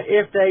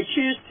if they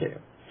choose to.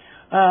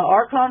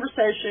 Our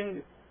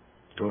conversation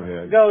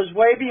goes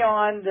way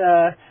beyond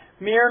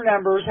mere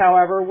numbers,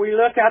 however. We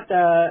look at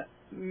the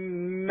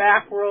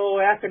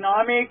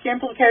macroeconomic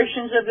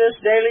implications of this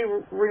daily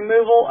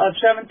removal of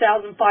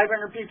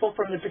 7,500 people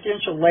from the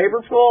potential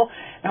labor pool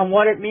and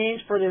what it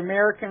means for the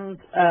American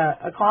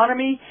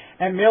economy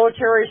and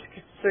military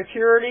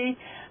security.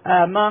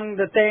 Among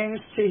the things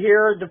to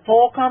hear the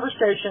full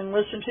conversation,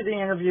 listen to the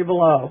interview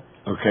below.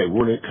 Okay,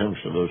 when it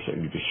comes to those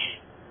things, you just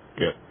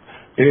get...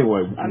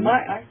 Anyway,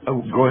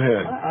 go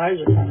ahead. My eyes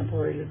are kind of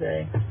blurry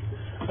today.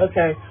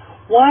 Okay.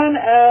 One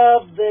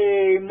of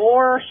the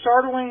more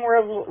startling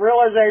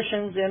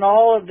realizations in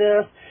all of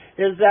this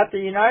is that the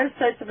United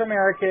States of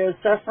America is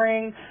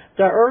suffering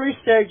the early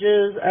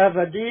stages of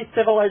a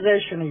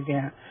decivilizaation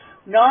event,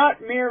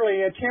 not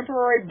merely a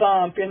temporary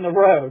bump in the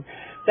road.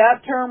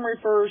 That term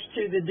refers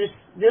to the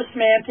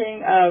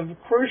dismantling of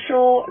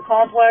crucial,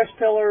 complex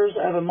pillars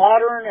of a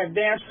modern,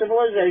 advanced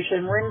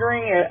civilization,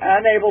 rendering it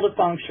unable to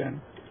function.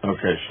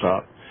 Okay,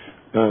 stop.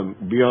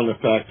 Beyond the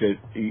fact that,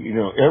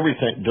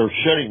 everything, they're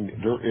shutting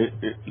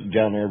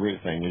down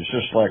everything. It's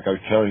just like I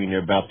was telling you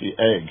about the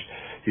eggs.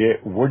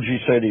 What did you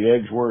say the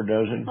eggs were, a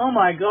dozen? Oh,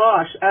 my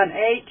gosh.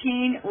 They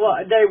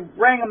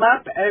rang them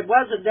up. It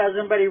was a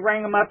dozen, but he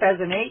rang them up as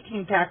an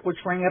 18-pack,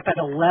 which rang up at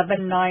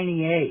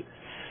 $11.98.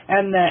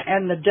 And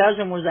the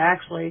dozen was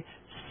actually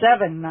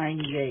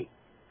 $7.98.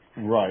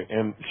 Right,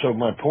 and so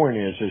my point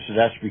is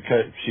that's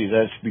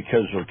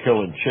because they're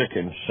killing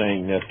chickens,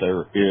 saying that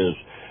there is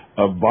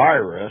a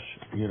virus,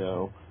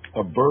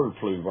 a bird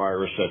flu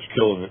virus that's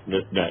killing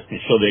that,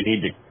 so they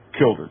need to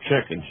kill their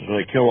chickens. So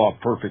they kill off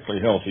perfectly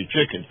healthy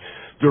chickens.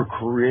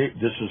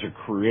 This is a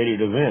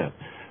created event.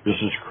 This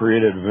is a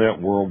created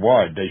event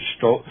worldwide. They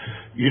stole,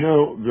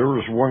 there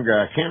was one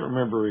guy, I can't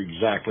remember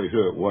exactly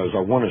who it was. I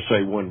want to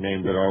say one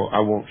name, but I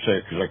won't say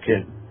it because I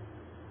can't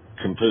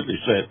completely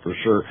say it for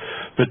sure.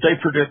 But they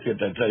predicted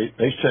that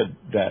they said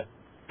that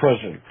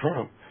President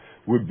Trump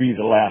would be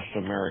the last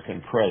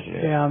American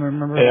president. Yeah, I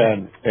remember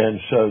that. And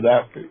so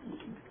that,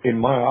 in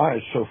my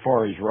eyes, so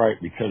far he's right,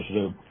 because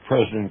the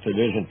president that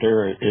isn't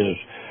there is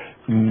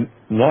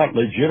not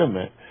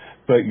legitimate.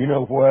 But you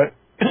know what?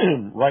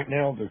 Right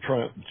now they're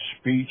trying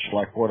speech,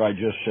 like what I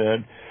just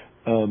said.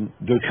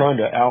 They're trying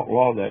to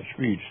outlaw that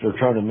speech. They're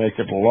trying to make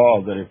it a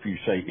law that if you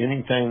say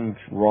anything's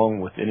wrong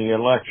with any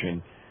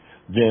election,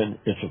 then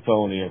it's a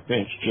felony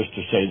offense just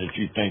to say that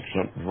you think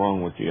something's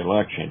wrong with the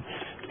election.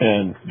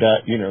 And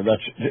that,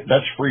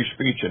 that's free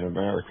speech in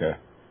America.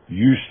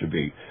 Used to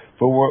be.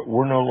 But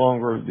we're no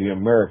longer the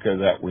America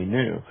that we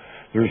knew.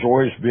 There's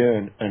always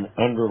been an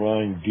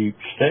underlying deep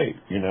state,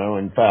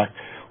 In fact,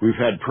 we've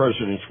had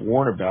presidents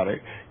warn about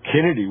it.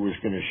 Kennedy was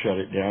going to shut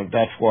it down.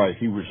 That's why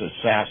he was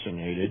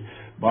assassinated.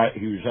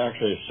 He was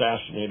actually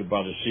assassinated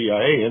by the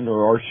CIA, and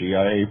there are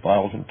CIA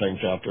files and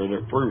things out there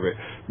that prove it.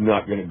 I'm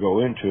not going to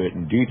go into it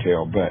in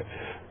detail, but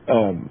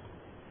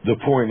the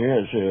point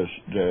is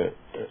that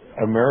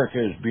America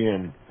is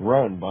being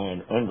run by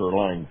an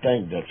underlying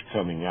thing that's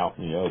coming out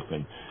in the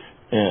open.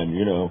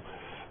 And,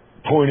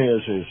 point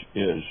is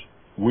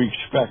we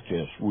expect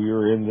this. We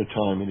are in the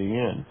time of the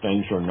end.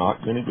 Things are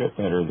not going to get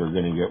better. They're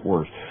going to get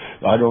worse.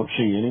 I don't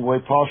see any way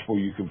possible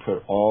you can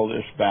put all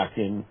this back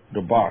in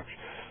the box.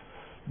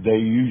 They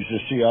use the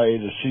CIA,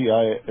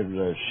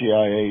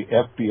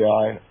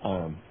 FBI.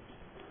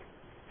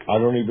 I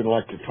don't even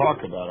like to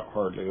talk about it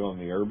hardly on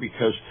the air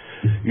because,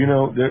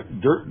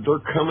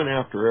 they're coming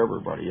after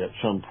everybody at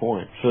some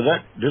point. So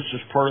this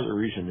is part of the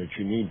reason that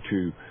you need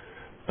to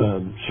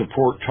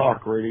support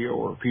talk radio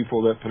or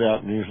people that put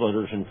out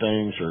newsletters and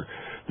things, or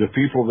the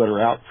people that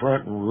are out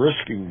front and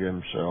risking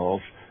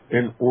themselves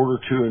in order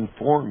to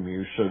inform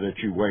you so that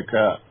you wake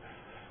up.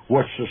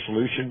 What's the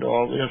solution to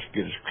all this?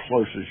 Get as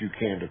close as you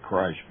can to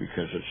Christ,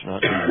 because it's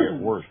not going to get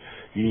worse.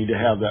 You need to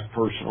have that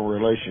personal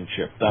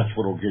relationship. That's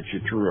what will get you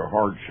through a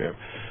hardship.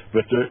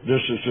 But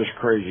this is just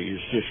crazy.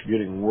 It's just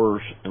getting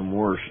worse and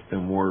worse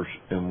and worse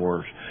and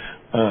worse.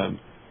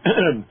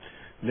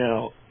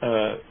 Now,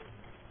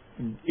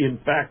 in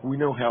fact, we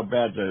know how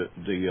bad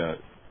the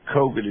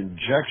COVID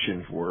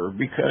injections were,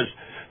 because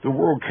the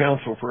World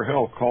Council for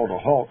Health called a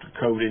halt to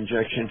COVID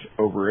injections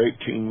over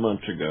 18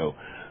 months ago.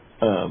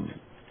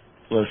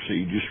 Let's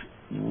see,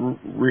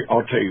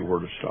 I'll tell you where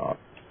to stop.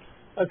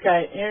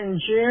 Okay, in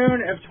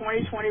June of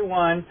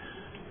 2021,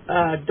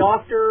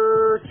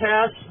 Dr.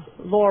 Tess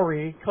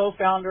Lawrie,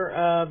 co-founder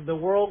of the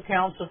World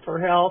Council for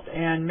Health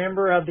and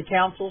member of the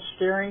Council's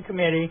Steering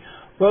Committee,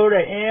 wrote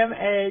to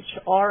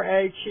MHR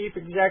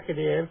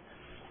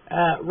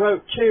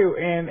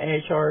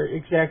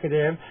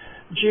executive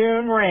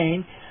June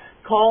Rain,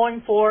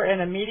 calling for an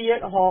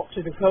immediate halt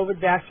to the COVID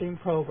vaccine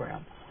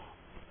program.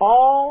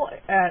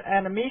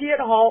 An immediate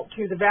halt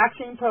to the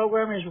vaccine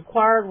program is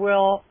required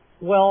while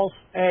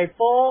a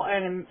full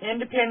and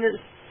independent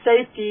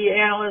safety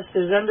analyst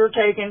is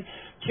undertaken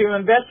to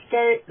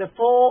investigate the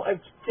full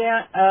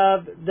extent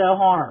of the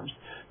harms.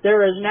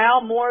 There is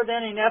now more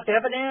than enough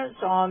evidence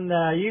on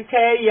the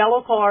UK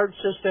yellow card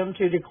system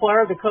to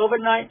declare the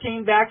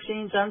COVID-19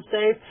 vaccines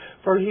unsafe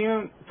for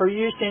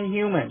use in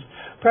humans.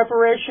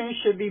 Preparations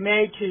should be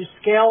made to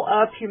scale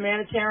up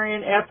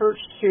humanitarian efforts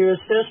to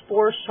assist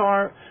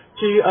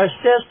to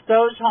assist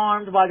those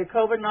harmed by the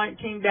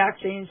COVID-19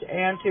 vaccines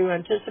and to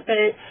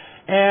anticipate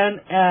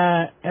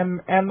and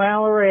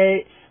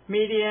ameliorate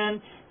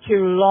medium to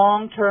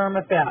long-term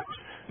effects.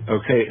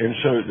 Okay, and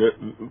so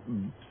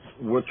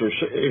what they're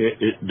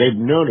saying, they've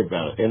known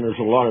about it, and there's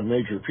a lot of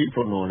major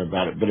people knowing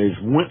about it, but it's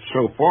went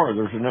so far,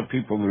 there's enough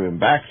people that have been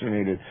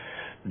vaccinated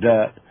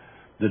that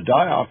the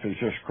die-off is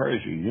just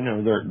crazy. You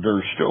know,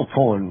 they're still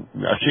pulling,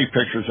 I see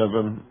pictures of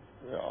them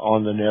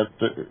on the net,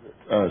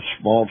 a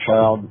small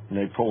child, and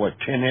they pull a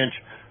 10-inch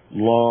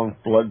long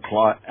blood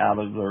clot out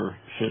of their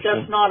system.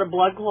 That's not a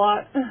blood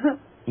clot.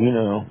 You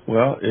know,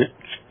 well, it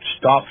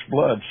stops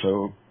blood,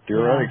 so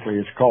theoretically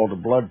it's called a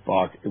blood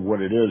clot.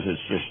 What it is,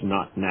 it's just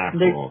not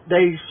natural.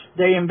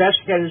 They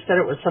investigated and said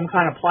it was some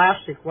kind of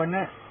plastic, wasn't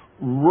it?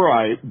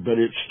 Right, but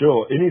it's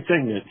still,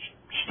 anything that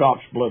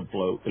stops blood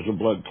flow is a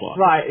blood clot.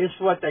 Right, it's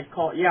what they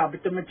call it. Yeah,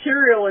 but the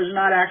material is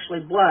not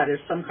actually blood.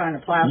 It's some kind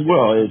of plastic.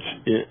 Well,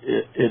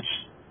 it's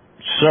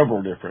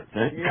several different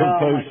things,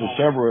 composed of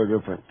several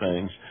different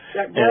things.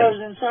 That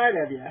grows inside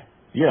of you.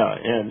 Yeah,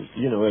 and,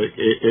 you know,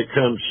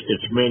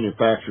 it's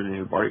manufactured in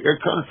your body.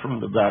 It comes from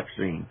the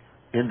vaccine.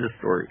 End of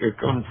story. It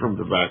comes from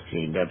the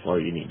vaccine. That's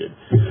all you needed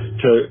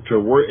to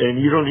worry.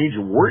 And you don't need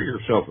to worry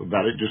yourself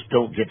about it. Just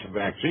don't get the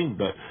vaccine.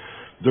 But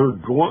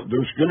there's going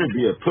to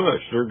be a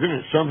push. They're going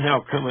to somehow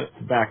come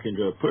back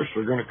into a push.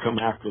 They're going to come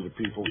after the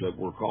people that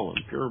we're calling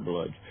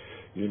purebloods,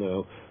 you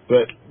know.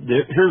 But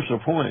here's the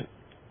point.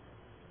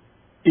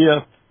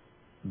 If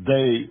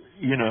they,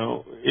 you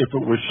know, if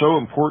it was so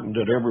important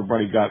that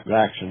everybody got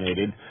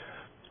vaccinated,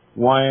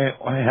 why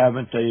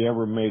haven't they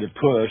ever made a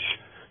push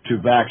to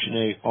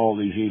vaccinate all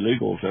these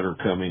illegals that are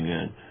coming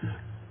in?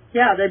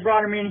 Yeah, they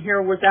brought them in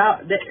here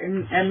without,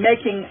 and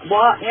making,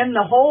 well, in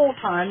the whole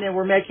time they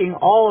were making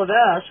all of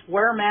us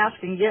wear masks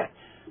and get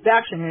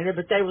vaccinated,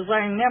 but they was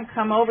letting them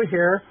come over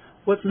here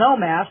with no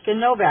mask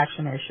and no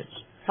vaccinations.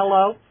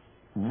 Hello?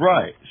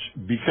 Right.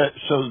 Because,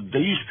 so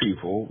these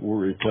people will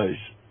replace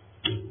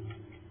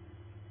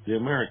the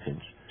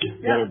Americans.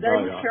 Yeah, they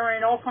were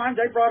carrying all kinds,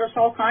 they brought us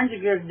all kinds of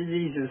good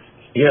diseases.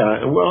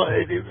 Yeah, well,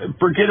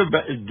 forget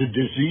about the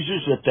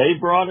diseases that they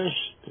brought us.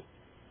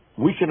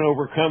 We can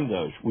overcome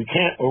those. We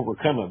can't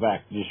overcome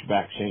this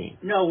vaccine.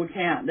 No, we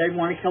can't. They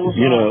want to kill us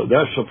all. You know,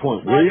 that's the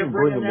point. Well, We didn't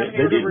bring them in.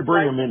 They didn't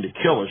bring them in to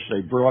kill us.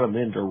 They brought them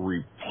in to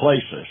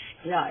replace us.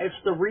 Yeah, it's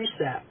the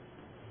reset.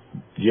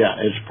 Yeah,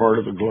 it's part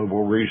of the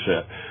global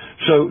reset.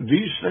 So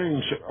these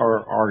things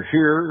are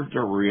here.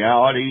 They're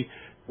reality.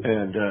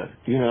 And,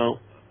 you know,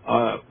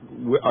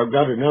 I've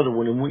got another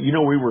one. And you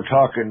know, we were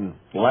talking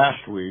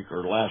last week,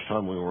 or last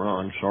time we were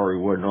on. Sorry,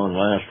 wasn't on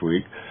last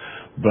week.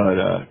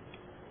 But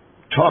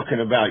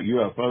talking about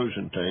UFOs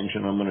and things,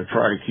 and I'm going to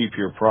try to keep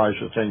you apprised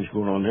of things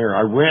going on there.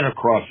 I ran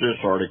across this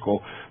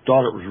article,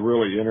 thought it was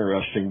really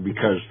interesting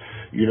because,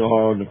 you know,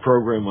 on the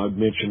program I've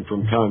mentioned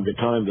from time to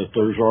time that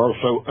there's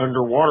also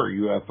underwater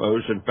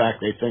UFOs. In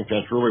fact, they think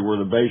that's really where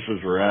the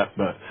bases are at.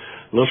 But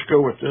let's go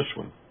with this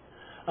one.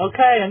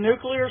 Okay, a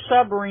nuclear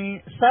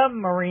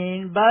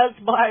submarine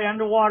buzzed by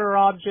underwater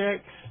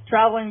object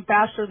traveling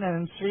faster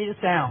than the speed of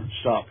sound.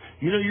 Stop.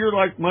 You know, you're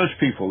like most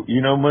people.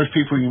 You know, most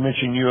people, you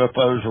mention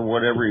UFOs or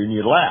whatever and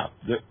you laugh.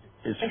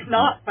 It's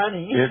not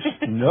funny.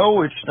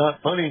 No, it's not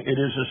funny. It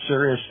is a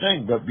serious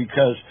thing. But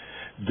because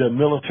the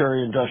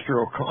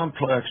military-industrial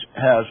complex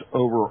has,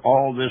 over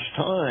all this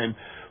time,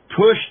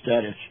 pushed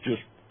that it's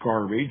just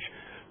garbage,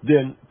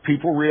 then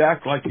people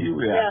react like you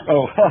react. Yeah.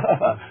 Oh,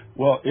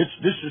 well,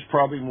 this is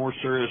probably more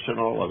serious than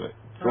all of it.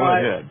 Go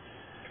ahead.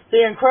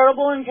 The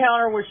incredible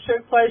encounter, which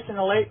took place in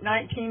the late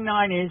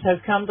 1990s, has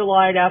come to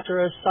light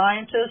after a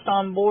scientist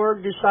on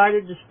board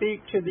decided to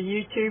speak to the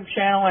YouTube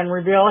channel and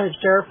reveal his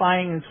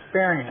terrifying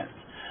experience.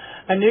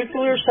 A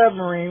nuclear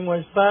submarine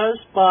was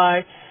buzzed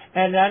by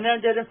an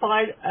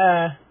unidentified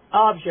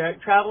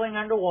object traveling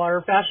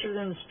underwater faster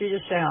than the speed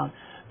of sound.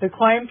 The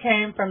claim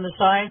came from the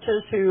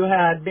scientist who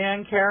had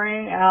been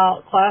carrying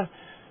out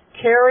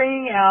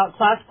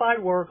classified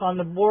work on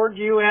the board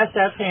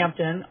USS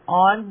Hampton.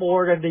 On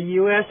board of the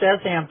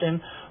USS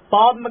Hampton,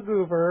 Bob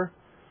McGuire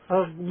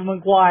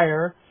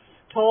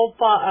told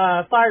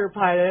fighter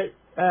pilot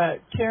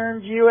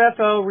turned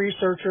UFO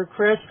researcher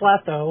Chris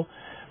Letho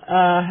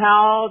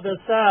how the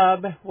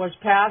sub was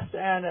passed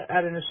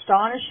at an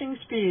astonishing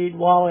speed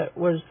while it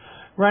was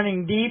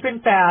running deep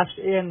and fast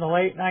in the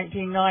late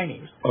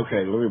 1990s.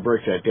 Okay, let me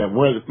break that down.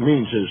 What it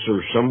means is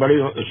there's somebody,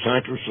 a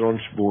scientist on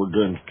board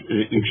doing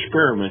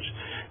experiments,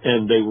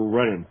 and they were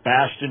running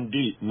fast and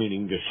deep,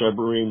 meaning the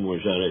submarine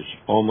was at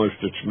almost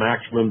its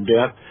maximum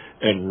depth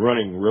and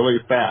running really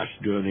fast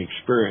doing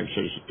experiments.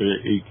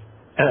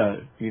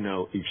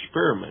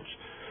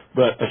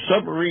 But a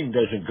submarine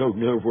doesn't go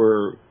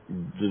nowhere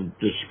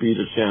the speed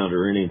of sound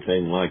or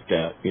anything like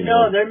that. You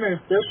know? No,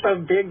 they're so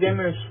big, they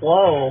move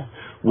slow.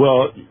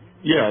 Well,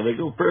 yeah, they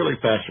go fairly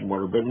fast in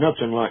water, but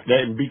nothing like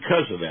that. And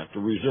because of that,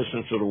 the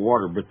resistance of the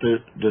water, but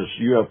this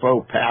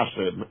UFO passed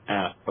it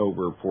at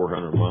over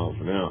 400 miles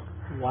an hour.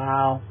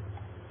 Wow.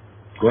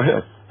 Go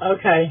ahead.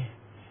 Okay.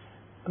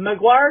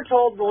 McGuire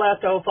told the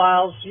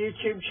Leftofiles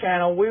YouTube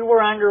channel we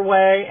were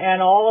underway,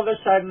 and all of a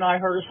sudden I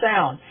heard a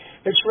sound.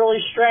 It's really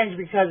strange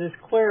because it's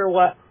clear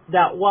what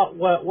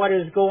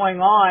is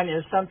going on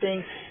is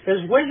something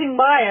is whizzing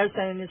by us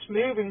and it's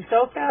moving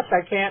so fast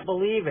I can't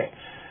believe it.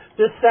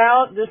 This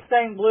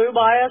thing blew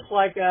by us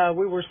like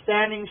we were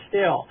standing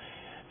still.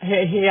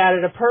 He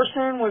added, a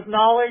person with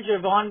knowledge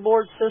of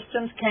onboard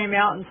systems came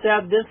out and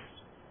said this,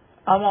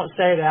 I won't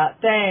say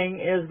that, thing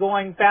is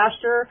going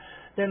faster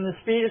than the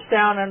speed of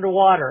sound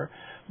underwater.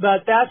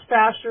 But that's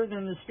faster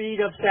than the speed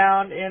of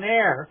sound in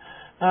air.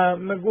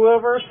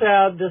 McGuire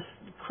said the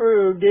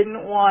crew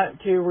didn't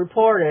want to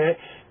report it,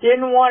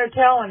 didn't want to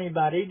tell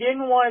anybody,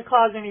 didn't want to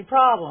cause any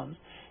problems.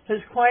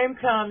 His claim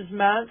comes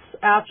months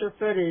after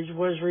footage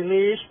was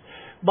released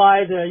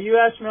by the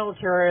U.S.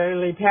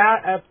 military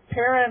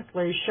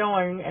apparently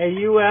showing a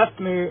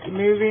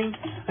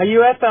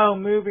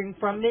UFO moving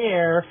from the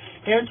air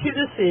into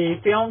the sea,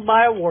 filmed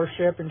by a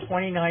warship in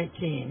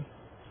 2019.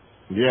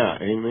 Yeah,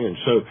 amen.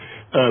 So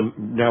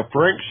now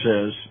Frank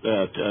says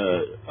that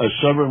a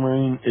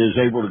submarine is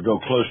able to go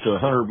close to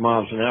 100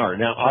 miles an hour.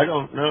 Now, I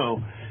don't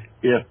know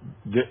if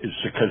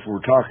it's because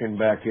we're talking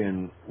back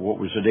in, what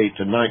was it,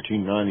 the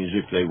 1990s,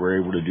 if they were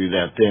able to do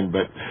that then.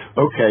 But,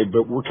 okay,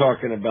 but we're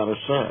talking about a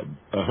sub,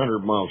 100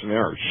 miles an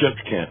hour.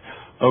 Ships can't.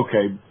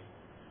 Okay,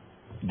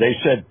 they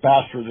said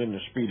faster than the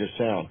speed of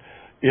sound.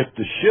 If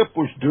the ship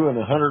was doing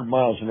 100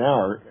 miles an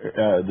hour,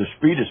 the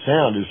speed of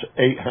sound is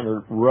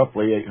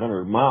roughly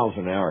 800 miles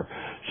an hour.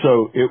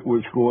 So it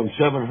was going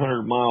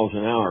 700 miles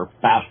an hour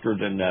faster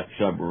than that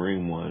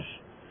submarine was.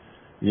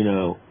 You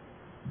know,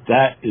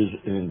 that is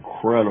an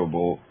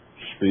incredible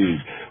speed.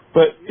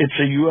 But it's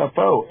a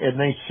UFO, and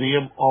they see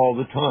them all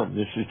the time.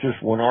 This is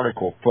just one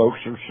article. Folks,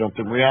 there's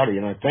something reality,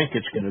 and I think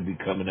it's going to be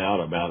coming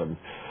out about them.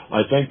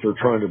 I think they're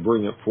trying to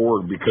bring it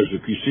forward, because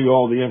if you see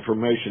all the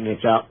information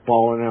that's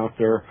falling out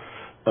there,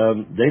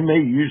 they may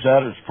use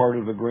that as part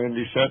of a grand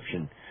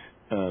deception.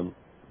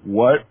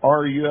 What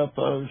are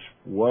UFOs?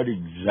 What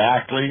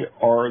exactly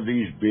are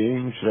these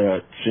beings that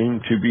seem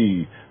to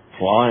be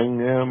flying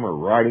them or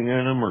riding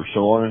in them or so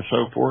on and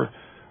so forth?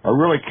 I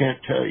really can't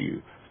tell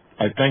you.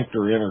 I think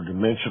they're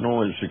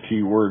interdimensional is the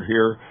key word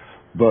here,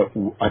 but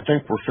I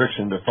think we're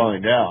fixing to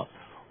find out,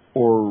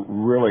 or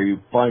really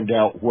find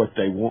out what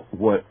they want,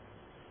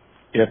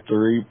 if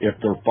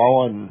they're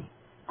fallen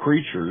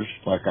creatures,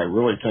 like I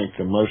really think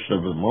that most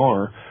of them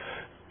are.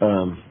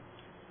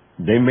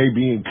 They may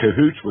be in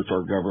cahoots with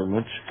our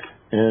governments,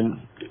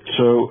 and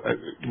so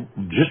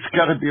just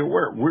got to be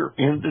aware. We're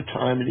in the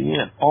time of the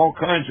end. All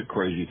kinds of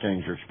crazy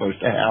things are supposed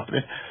to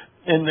happen,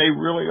 and they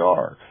really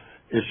are.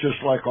 It's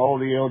just like all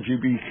the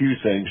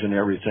LGBTQ things and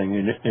everything,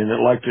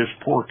 and like this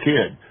poor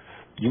kid.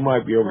 You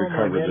might be able to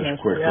cover this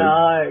quickly.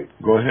 Yeah,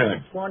 Go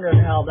ahead. I was wondering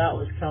how that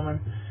was coming.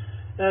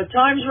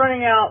 Time's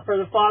running out for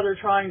the father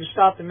trying to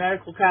stop the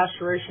medical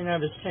castration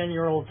of his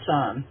 10-year-old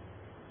son.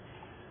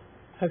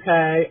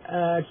 Okay.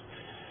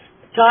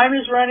 Time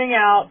is running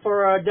out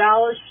for a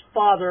Dallas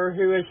father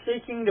who is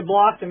seeking to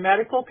block the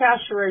medical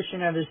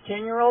castration of his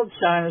 10-year-old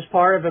son as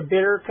part of a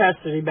bitter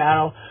custody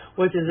battle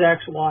with his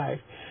ex-wife.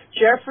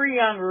 Jeffrey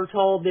Younger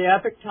told the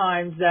Epoch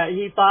Times that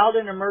he filed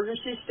an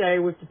emergency stay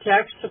with the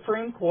Texas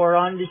Supreme Court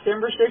on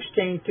December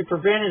 16th to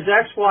prevent his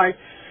ex-wife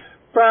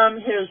from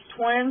his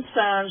twin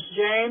sons,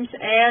 James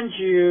and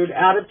Jude,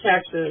 out of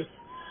Texas.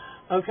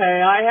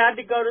 Okay, I had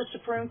to go to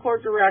Supreme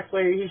Court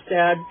directly, he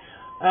said.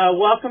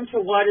 Welcome to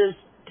what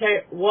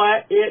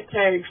it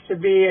takes to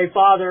be a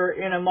father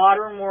in a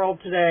modern world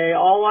today.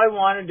 All I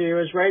want to do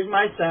is raise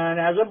my son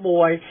as a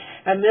boy,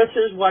 and this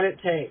is what it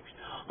takes.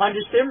 On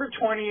December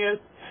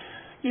 20th,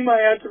 you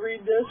might have to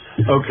read this.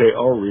 Okay,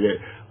 I'll read it.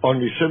 On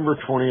December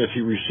 20th,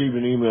 he received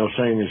an email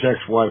saying his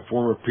ex-wife,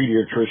 former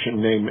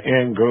pediatrician named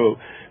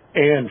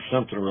Ann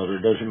something or other,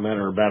 doesn't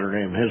matter about her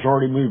name, has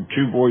already moved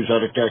 2 boys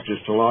out of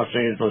Texas to Los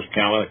Angeles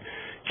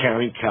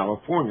County,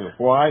 California.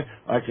 Why?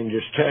 I can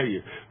just tell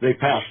you. They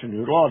passed a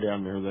new law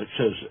down there that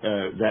says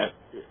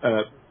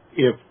that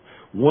if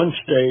one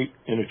state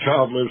and a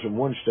child lives in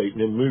one state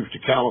and then moves to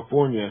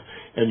California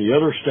and the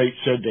other state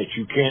said that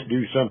you can't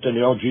do something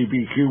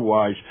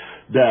LGBTQ-wise,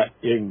 that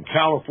in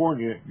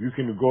California you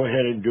can go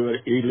ahead and do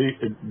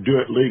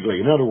it legally.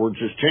 In other words,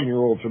 this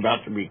 10-year-old's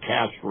about to be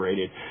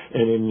castrated,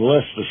 and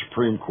unless the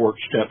Supreme Court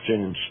steps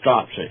in and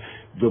stops it.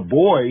 The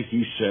boy,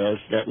 he says,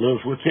 that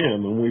lives with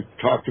him, and we've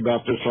talked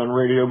about this on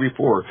radio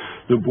before,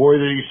 the boy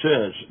that he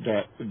says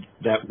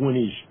that when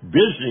he's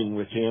visiting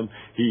with him,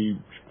 he's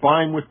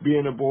fine with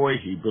being a boy,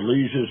 he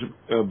believes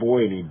he's a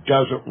boy, and he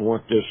doesn't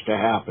want this to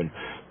happen.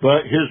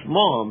 But his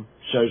mom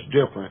says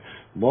different.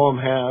 Mom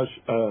has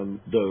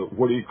the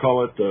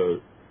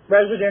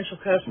residential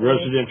custody.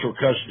 Residential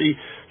custody.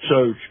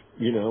 So,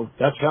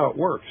 that's how it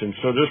works. And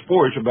so this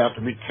boy's about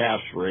to be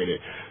castrated.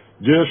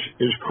 This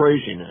is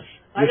craziness.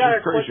 I got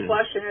a quick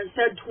question. It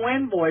said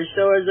twin boys,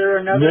 so is there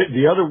another?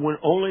 The other one,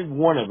 only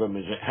one of them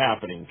is it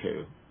happening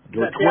to.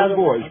 They're twin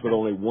boys, but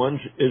only one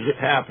is it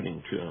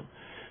happening to them.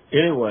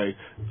 Anyway,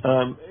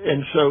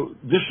 and so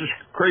this is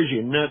crazy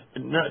and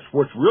nuts.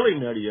 What's really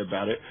nutty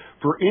about it,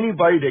 for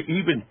anybody to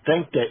even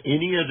think that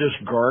any of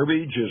this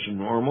garbage is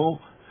normal,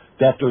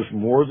 that there's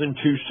more than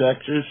two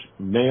sexes,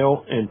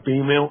 male and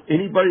female,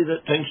 anybody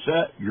that thinks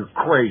that, you're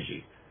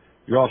crazy.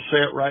 Y'all say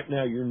it right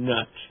now, you're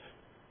nuts.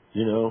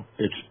 You know,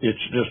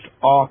 it's just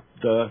off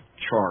the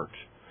charts.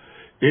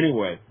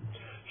 Anyway,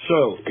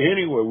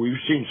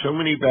 we've seen so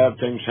many bad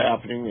things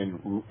happening,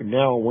 and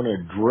now I want to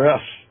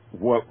address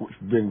what's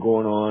been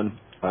going on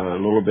a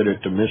little bit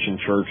at the Mission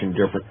Church and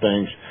different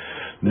things.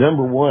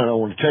 Number one, I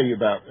want to tell you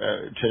about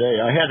today.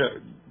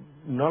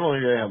 Not only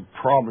did I have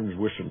problems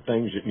with some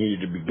things that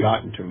needed to be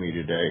gotten to me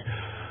today,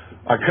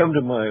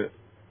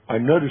 I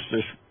noticed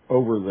this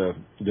over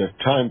the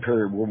time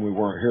period when we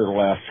weren't here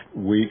last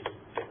week.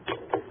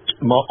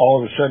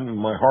 All of a sudden,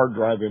 my hard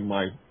drive in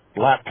my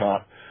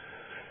laptop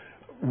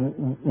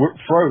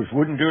froze,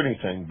 wouldn't do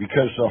anything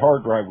because the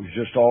hard drive was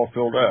just all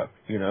filled up,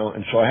 you know,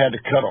 and so I had to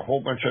cut a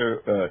whole bunch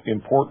of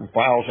important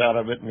files out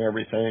of it and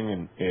everything,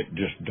 and it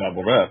just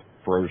doubled up,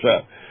 froze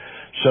up.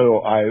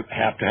 So I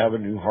have to have a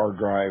new hard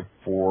drive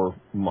for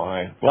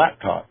my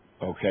laptop,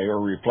 okay, or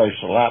replace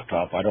the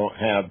laptop.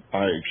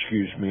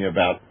 Excuse me,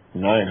 about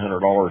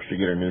 $900 to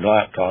get a new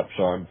laptop,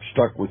 so I'm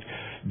stuck with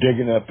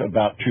digging up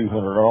about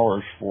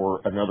 $200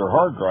 for another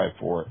hard drive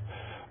for it.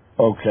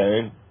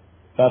 Okay,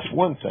 that's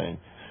one thing.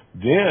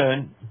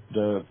 Then,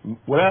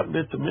 what happened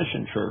at the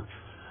Mission Church?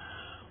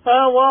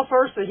 Well,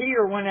 first the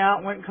heater went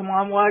out. Come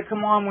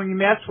on when you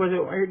mess with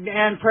it.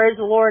 And praise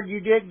the Lord,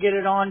 you did get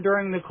it on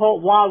during the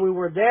cold, while we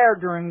were there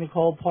during the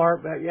cold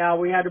part. But yeah,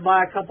 we had to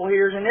buy a couple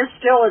heaters, and it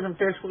still isn't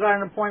fixed. We got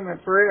an appointment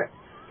for it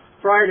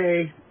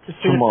Friday to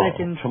see if they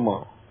can.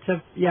 Tomorrow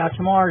to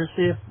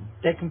see if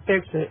they can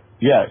fix it.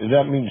 Yeah,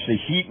 that means the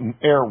heat and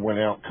air went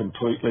out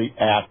completely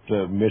at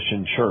the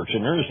Mission Church,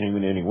 and there isn't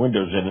even any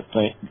windows in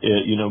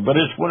it, you know, but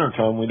it's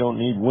wintertime, we don't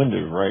need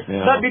windows right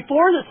now. But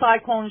before the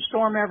cyclone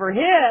storm ever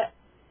hit,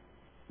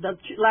 the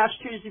last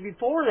Tuesday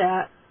before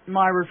that,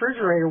 my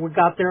refrigerator, we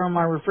got there and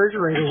my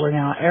refrigerator went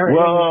out.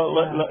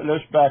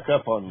 Let's back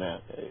up on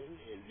that.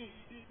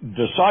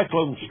 The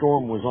cyclone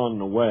storm was on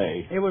the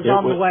way. It was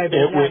on the way,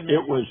 but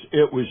it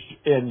was,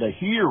 and the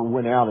heater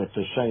went out at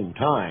the same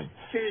time.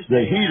 Tuesday,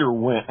 the heater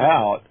went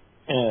out,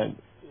 and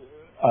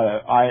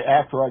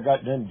after I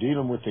got done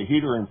dealing with the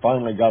heater and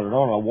finally got it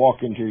on, I walk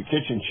into the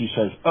kitchen. She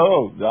says,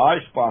 "Oh, the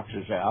icebox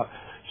is out."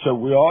 So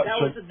that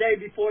was the day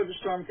before the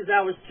storm, because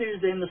that was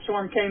Tuesday and the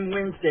storm came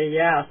Wednesday.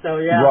 Yeah, so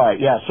yeah. Right,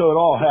 yeah. So it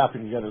all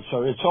happened together.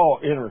 So it's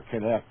all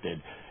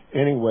interconnected.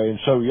 Anyway, and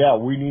so yeah,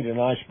 we need an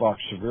icebox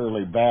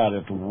severely bad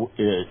at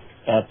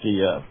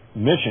the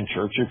Mission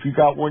Church. If you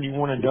got one you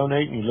want to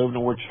donate and you live in the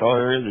Wichita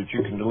area that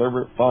you can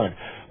deliver it, fine.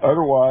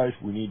 Otherwise,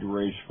 we need to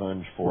raise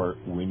funds for it.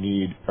 We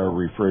need a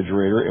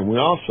refrigerator, and we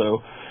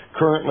also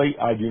currently,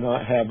 I do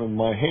not have in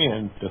my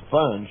hand the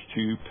funds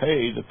to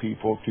pay the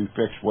people to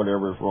fix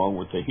whatever is wrong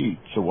with the heat.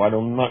 So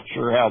I'm not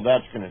sure how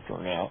that's going to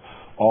turn out,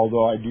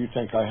 although I do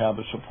think I have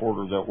a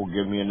supporter that will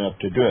give me enough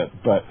to do it.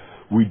 But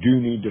we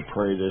do need to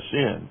pray this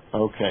in.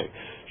 Okay,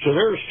 so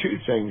there's two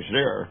things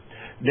there.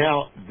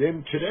 Now,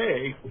 then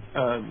today,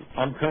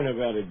 I'm kind of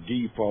at a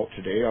default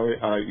today.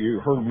 You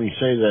heard me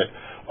say that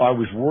I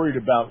was worried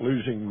about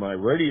losing my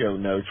radio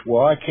notes.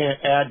 Well, I can't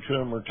add to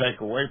them or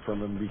take away from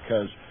them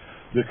because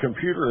the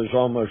computer is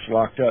almost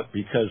locked up,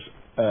 because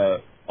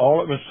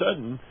all of a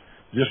sudden,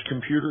 this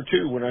computer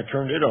too, when I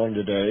turned it on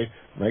today,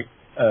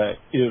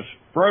 is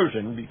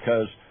frozen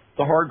because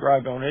the hard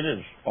drive on it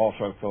is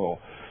also full.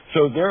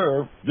 So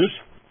this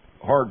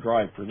hard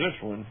drive for this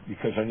one,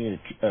 because I need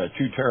a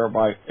 2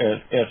 terabyte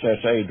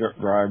SSA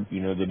drive, you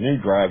know, the new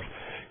drives,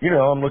 you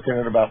know, I'm looking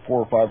at about $400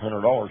 or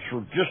 $500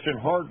 for just in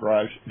hard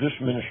drives. This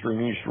ministry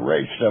needs to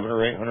raise $700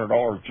 or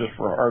 $800 just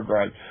for a hard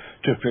drive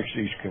to fix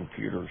these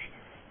computers,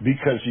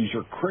 because these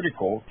are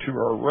critical to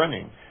our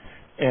running.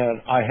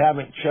 And I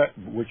haven't checked,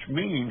 which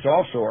means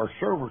also our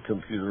server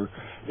computer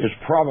is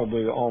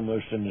probably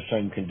almost in the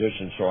same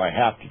condition, so I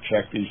have to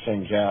check these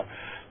things out.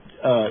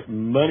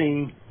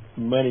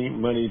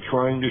 Money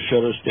trying to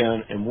shut us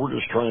down, and we're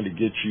just trying to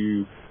get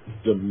you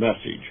the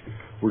message.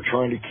 We're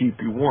trying to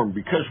keep you warm,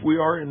 because we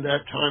are in that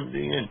time of the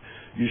end.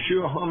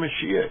 Yeshua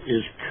HaMashiach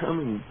is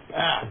coming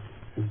back.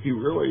 He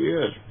really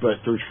is,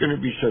 but there's going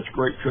to be such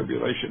great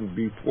tribulation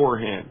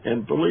beforehand.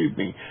 And believe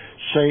me,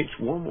 saints,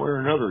 one way or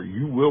another,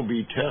 you will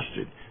be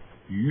tested.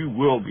 You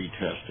will be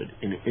tested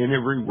in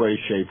every way,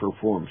 shape, or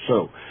form.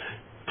 So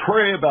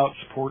pray about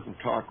Support and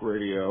Talk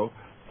Radio.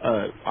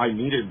 I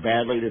need it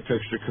badly to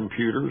fix the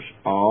computers.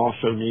 I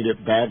also need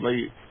it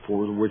badly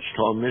for the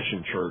Wichita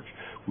Mission Church.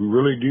 We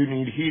really do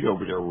need heat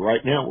over there.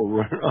 Right now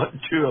we're running on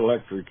 2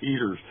 electric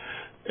heaters.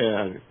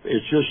 And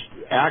it's just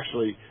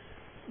actually,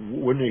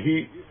 when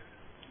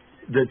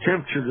the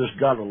temperature just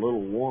got a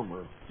little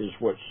warmer is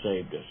what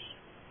saved us.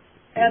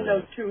 And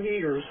those 2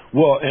 heaters.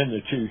 Well, and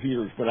the 2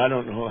 heaters, but I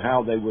don't know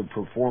how they would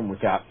perform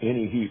without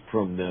any heat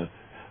from the...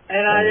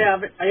 And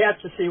I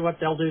have to see what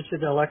they'll do to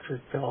the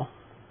electric bill.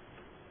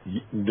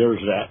 There's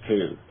that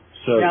too.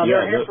 So, now,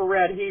 they're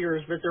infrared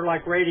heaters, but they're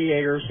like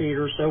radiators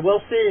heaters. So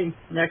we'll see.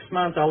 Next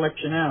month, I'll let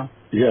you know.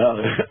 Yeah,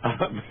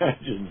 I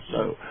imagine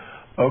so.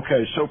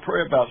 Okay, so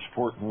pray about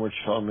supporting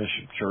Wichita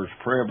Mission Church.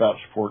 Pray about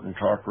supporting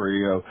Talk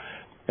Radio.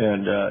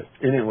 And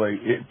anyway,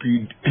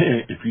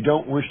 if you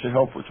don't wish to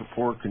help with the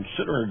poor,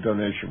 consider a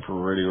donation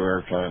for radio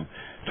airtime.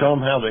 Tell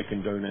them how they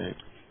can donate.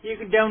 You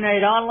can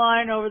donate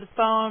online, over the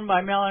phone,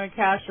 by mailing a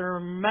cash or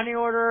money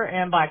order,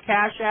 and by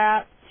Cash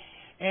App.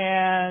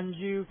 And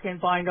you can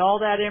find all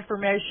that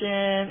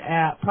information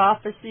at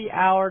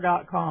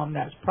prophecyhour.com.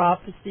 That's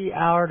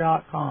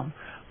prophecyhour.com.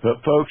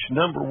 But folks,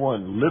 number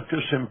one, lift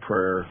us in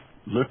prayer.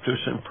 Lift us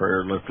in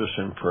prayer,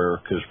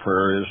 because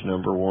prayer is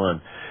number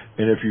one.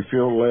 And if you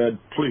feel led,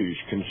 please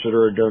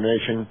consider a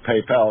donation.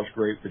 PayPal is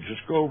great, but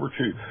just go over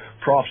to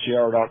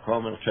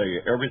prophecyhour.com and it'll tell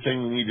you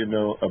everything you need to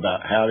know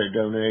about how to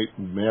donate,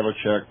 mail a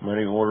check,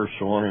 money order,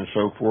 so on and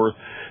so forth.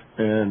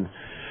 And,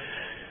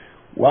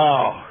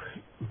 wow.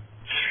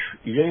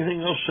 You got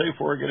anything else to say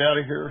before I get out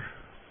of here?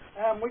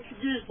 We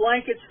could use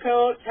blankets,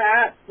 coats,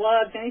 hats,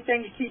 gloves,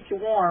 anything to keep you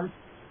warm.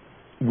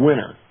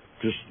 Winter.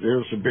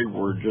 There's a big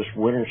word, just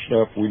winter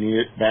stuff. We need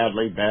it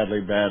badly,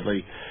 badly,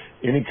 badly.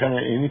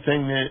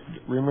 Anything that,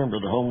 remember,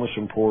 the homeless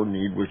and poor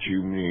need what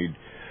you need.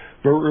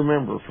 But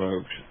remember,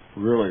 folks,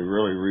 really,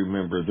 really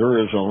remember, there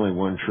is only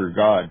one true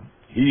God.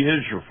 He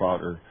is your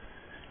Father.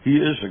 He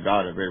is the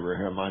God of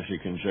Abraham,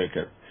 Isaac, and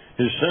Jacob.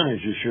 His son is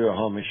Yeshua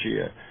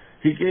HaMashiach.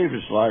 He gave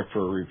his life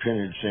for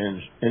repented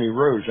sins, and he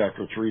rose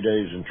after 3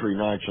 days and 3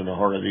 nights in the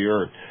heart of the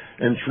earth.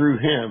 And through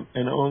him,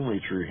 and only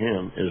through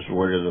him, is the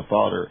way to the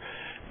Father.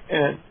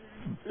 And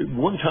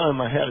one time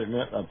I had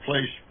a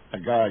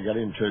guy got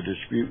into a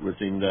dispute with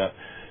him that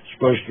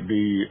supposed to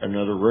be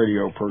another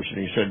radio person.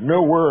 He said,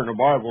 nowhere in the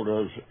Bible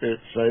does it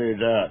say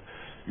that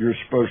you're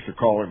supposed to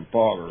call him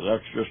Father.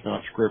 That's just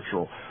not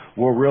scriptural.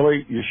 Well,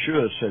 really,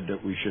 Yeshua said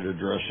that we should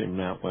address him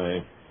that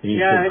way. He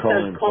it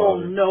says call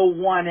no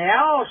one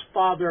else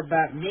Father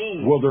but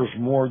me. Well, there's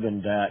more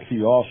than that.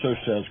 He also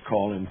says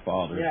call him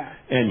Father. Yeah.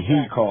 And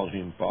he calls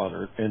him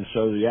Father. And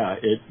so, yeah,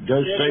 it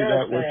does say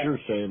that, what you're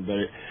saying.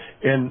 But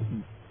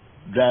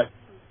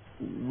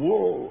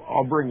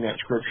I'll bring that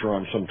scripture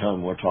on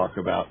sometime we'll talk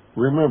about.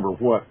 Remember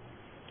what?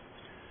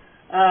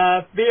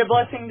 Be a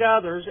blessing to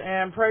others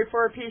and pray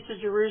for a peace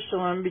of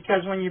Jerusalem,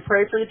 because when you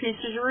pray for the peace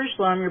of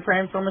Jerusalem, you're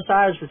praying for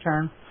Messiah's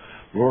return.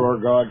 Lord our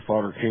God,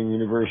 Father, King,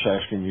 Universe,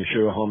 asking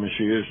Yeshua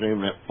HaMashiach's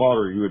name that,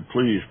 Father, you would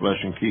please bless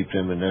and keep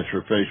them, and that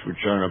your face would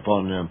shine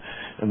upon them,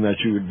 and that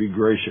you would be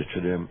gracious to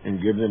them and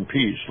give them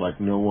peace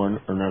like no one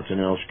or nothing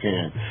else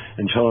can.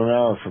 Until an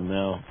hour from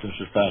now, this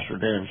is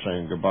Pastor Dan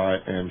saying goodbye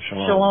and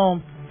shalom.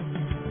 Shalom.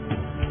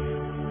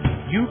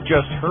 You've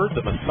just heard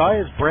the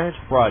Messiah's Branch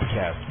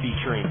broadcast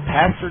featuring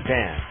Pastor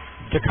Dan.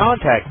 To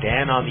contact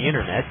Dan on the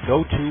internet,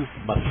 go to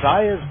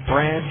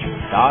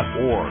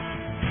messiahsbranch.org.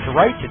 To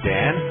write to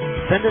Dan,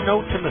 send a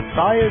note to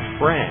Messiah's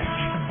Branch,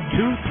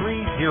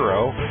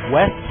 230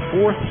 West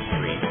 4th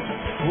Street,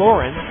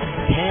 Florence,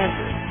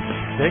 Kansas,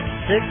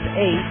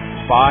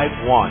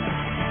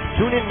 66851.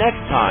 Tune in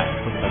next time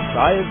for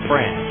Messiah's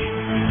Branch.